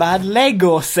Batman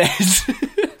Lego set.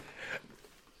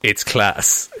 It's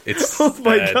class. It's oh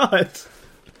my god.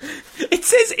 It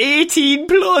says 18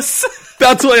 plus.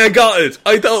 That's why I got it.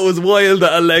 I thought it was wild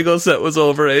that a Lego set was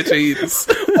over 18s.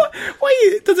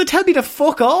 Why does it tell me to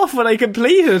fuck off when I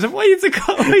complete it? Why is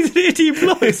it 18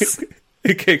 plus?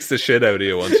 It kicks the shit out of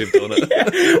you once you've done it.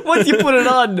 Yeah, once you put it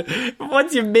on,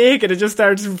 once you make it just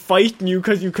starts fighting you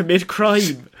because you commit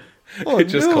crime. It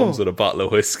just comes with a bottle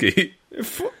of whiskey.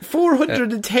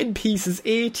 410 pieces,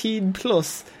 18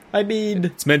 plus. I mean,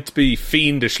 it's meant to be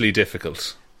fiendishly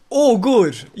difficult. Oh,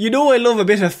 good. You know I love a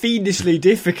bit of fiendishly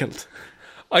difficult.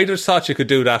 I just thought you could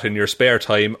do that in your spare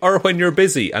time or when you're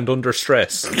busy and under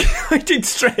stress. I did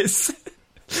stress.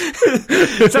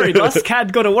 Sorry, boss,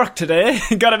 can't go to work today.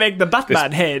 Gotta make the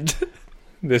Batman head.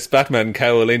 This Batman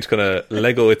cowl ain't gonna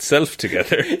Lego itself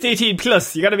together. It's 18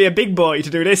 plus. You gotta be a big boy to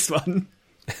do this one.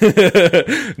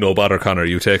 No bother, Connor.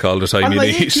 You take all the time you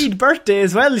need. On my 18th birthday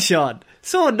as well, Sean.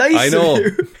 So nice I know. of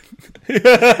you.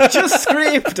 Just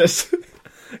scraped it.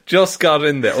 Just got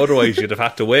in there. Otherwise, you'd have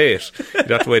had to wait. You'd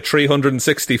have to wait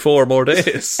 364 more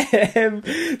days.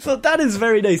 So that is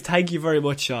very nice. Thank you very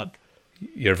much, Sean.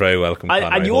 You're very welcome, Connor.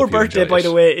 And your birthday, by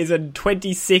the way, is in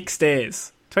 26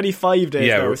 days. 25 days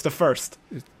now. It's the first.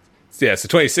 Yeah, so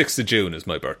 26th of June is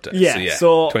my birthday. Yeah,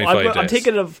 so 25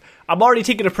 days. I'm already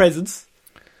thinking of presents,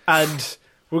 and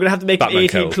we're going to have to make Batman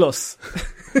it 18 cowl. plus.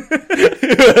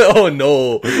 Oh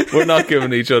no, we're not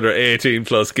giving each other 18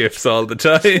 plus gifts all the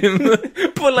time.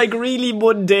 But like really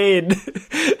mundane.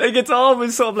 Like it's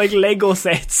always something like Lego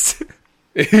sets.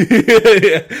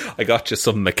 I got you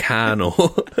some Meccano.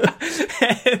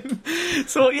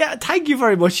 So yeah, thank you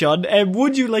very much, Sean.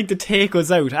 Would you like to take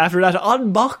us out after that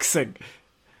unboxing?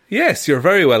 Yes, you're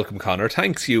very welcome, Connor.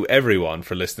 Thanks you everyone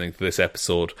for listening to this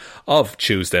episode of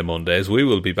Tuesday Mondays. We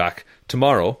will be back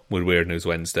tomorrow with Weird News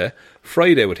Wednesday,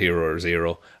 Friday with Hero or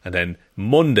Zero, and then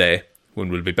Monday, when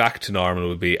we'll be back to normal,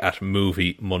 we'll be at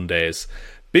Movie Mondays.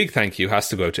 Big thank you has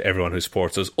to go to everyone who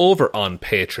supports us over on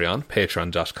Patreon,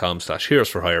 patreon.com/Heroes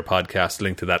for Hire podcast,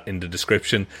 link to that in the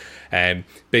description.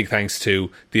 Big thanks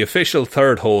to the official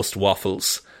third host,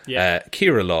 Waffles,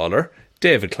 Ciara Lawler,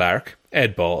 David Clark,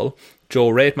 Ed Ball, Joe,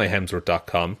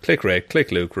 RateMyHemsworth.com, Click Ray,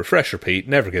 Click Luke, Refresh Repeat,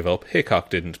 Never Give Up, Hickok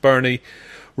Didn't Bernie,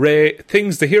 Ray,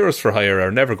 things the Heroes for Hire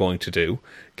are never going to do,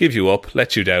 give you up,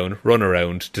 let you down, run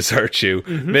around, desert you,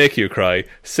 make you cry,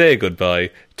 say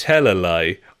goodbye, tell a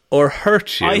lie, or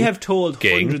hurt you. I have told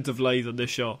hundreds of lies on this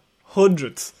show.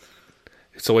 Hundreds.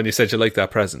 So when you said you liked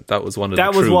that present, that was one of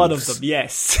that the was truths. One of them,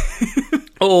 yes.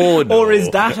 Oh no. Or is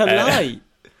that a lie?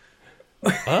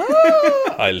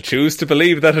 I'll choose to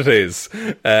believe that it is.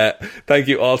 Thank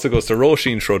you also goes to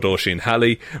Roisin Shrodoshin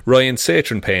Halley, Ryan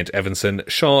Satron Paint Evanson,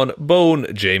 Sean Bone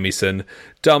Jamieson,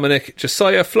 Dominic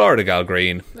Josiah Florida Gal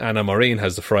Green, Anna Maureen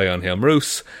has the fry on him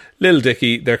Roos, Lil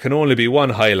Dicky, there can only be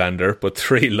one Highlander but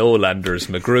 3 Lowlanders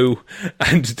McGrew,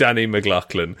 and Danny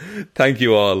McLaughlin. Thank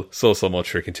you all so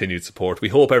much for your continued support. We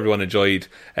hope everyone enjoyed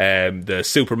the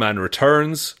Superman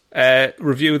Returns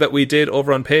review that we did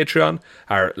over on Patreon,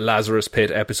 our Lazarus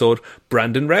Pit episode.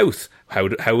 Brandon Routh,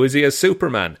 how is he as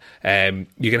Superman?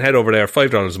 You can head over there,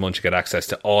 $5 a month, you get access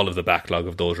to all of the backlog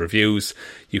of those reviews.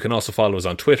 You can also follow us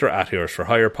on Twitter at Heroes for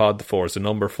Hire Pod, the 4 is the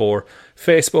number 4.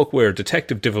 Facebook, we're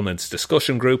Detective Divilment's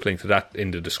discussion group, link to that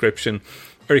in the description.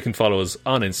 Or you can follow us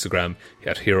on Instagram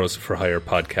at Heroes for Hire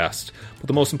Podcast. But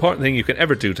the most important thing you can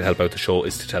ever do to help out the show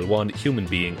is to tell one human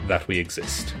being that we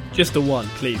exist. Just the one,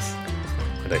 please.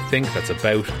 And I think that's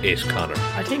about it, Connor.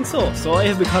 I think so. So I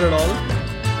have been Connor Lawler.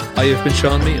 I have been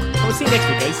Sean Meehan. We'll see you next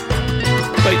week, guys.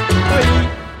 Bye.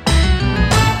 Bye.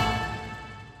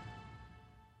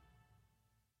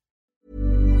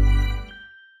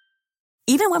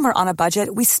 Even when we're on a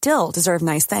budget, we still deserve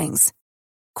nice things.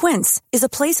 Quince is a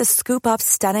place to scoop up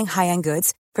stunning high-end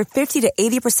goods for 50 to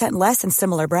 80% less than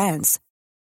similar brands.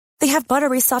 They have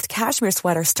buttery soft cashmere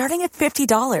sweaters starting at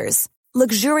 $50,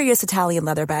 luxurious Italian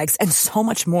leather bags, and so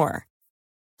much more.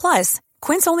 Plus,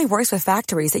 Quince only works with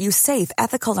factories that use safe,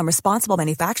 ethical, and responsible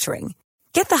manufacturing.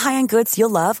 Get the high-end goods you'll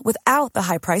love without the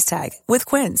high price tag with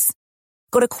Quince.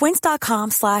 Go to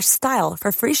quince.com/style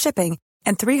for free shipping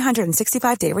and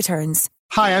 365-day returns.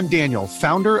 Hi, I'm Daniel,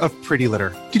 founder of Pretty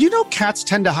Litter. Did you know cats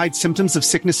tend to hide symptoms of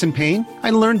sickness and pain? I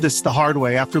learned this the hard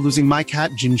way after losing my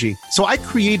cat, Gingy. So I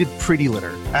created Pretty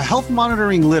Litter, a health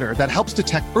monitoring litter that helps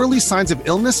detect early signs of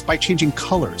illness by changing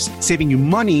colors, saving you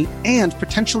money and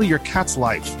potentially your cat's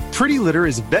life. Pretty Litter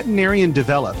is veterinarian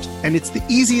developed, and it's the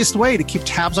easiest way to keep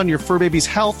tabs on your fur baby's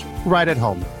health right at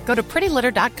home. Go to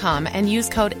prettylitter.com and use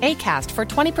code ACAST for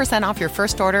 20% off your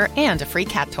first order and a free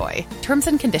cat toy. Terms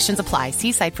and conditions apply.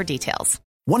 See site for details.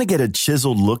 Want to get a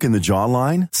chiseled look in the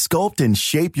jawline? Sculpt and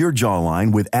shape your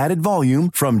jawline with added volume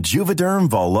from Juvederm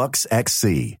Volux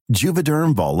XC.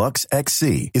 Juvederm Volux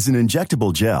XC is an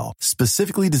injectable gel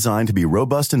specifically designed to be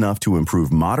robust enough to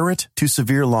improve moderate to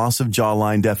severe loss of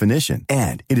jawline definition.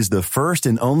 And it is the first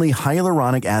and only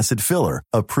hyaluronic acid filler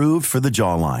approved for the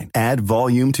jawline. Add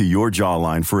volume to your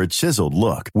jawline for a chiseled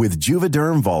look with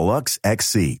Juvederm Volux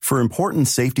XC. For important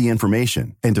safety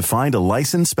information and to find a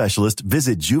licensed specialist,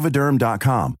 visit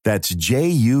Juvederm.com. That's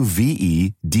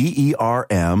Juvederm.com.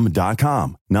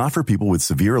 Not for people with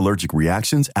severe allergic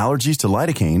reactions, allergies to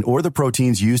lidocaine, or the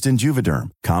proteins used in Juvederm.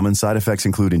 Common side effects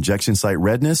include injection site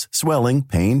redness, swelling,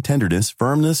 pain, tenderness,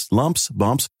 firmness, lumps,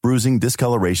 bumps, bruising,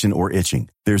 discoloration, or itching.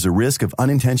 There's a risk of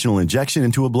unintentional injection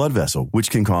into a blood vessel,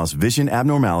 which can cause vision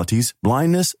abnormalities,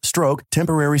 blindness, stroke,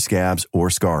 temporary scabs, or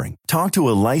scarring. Talk to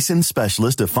a licensed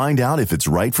specialist to find out if it's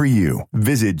right for you.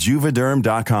 Visit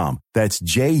Juvederm.com. That's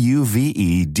Juvederm.com.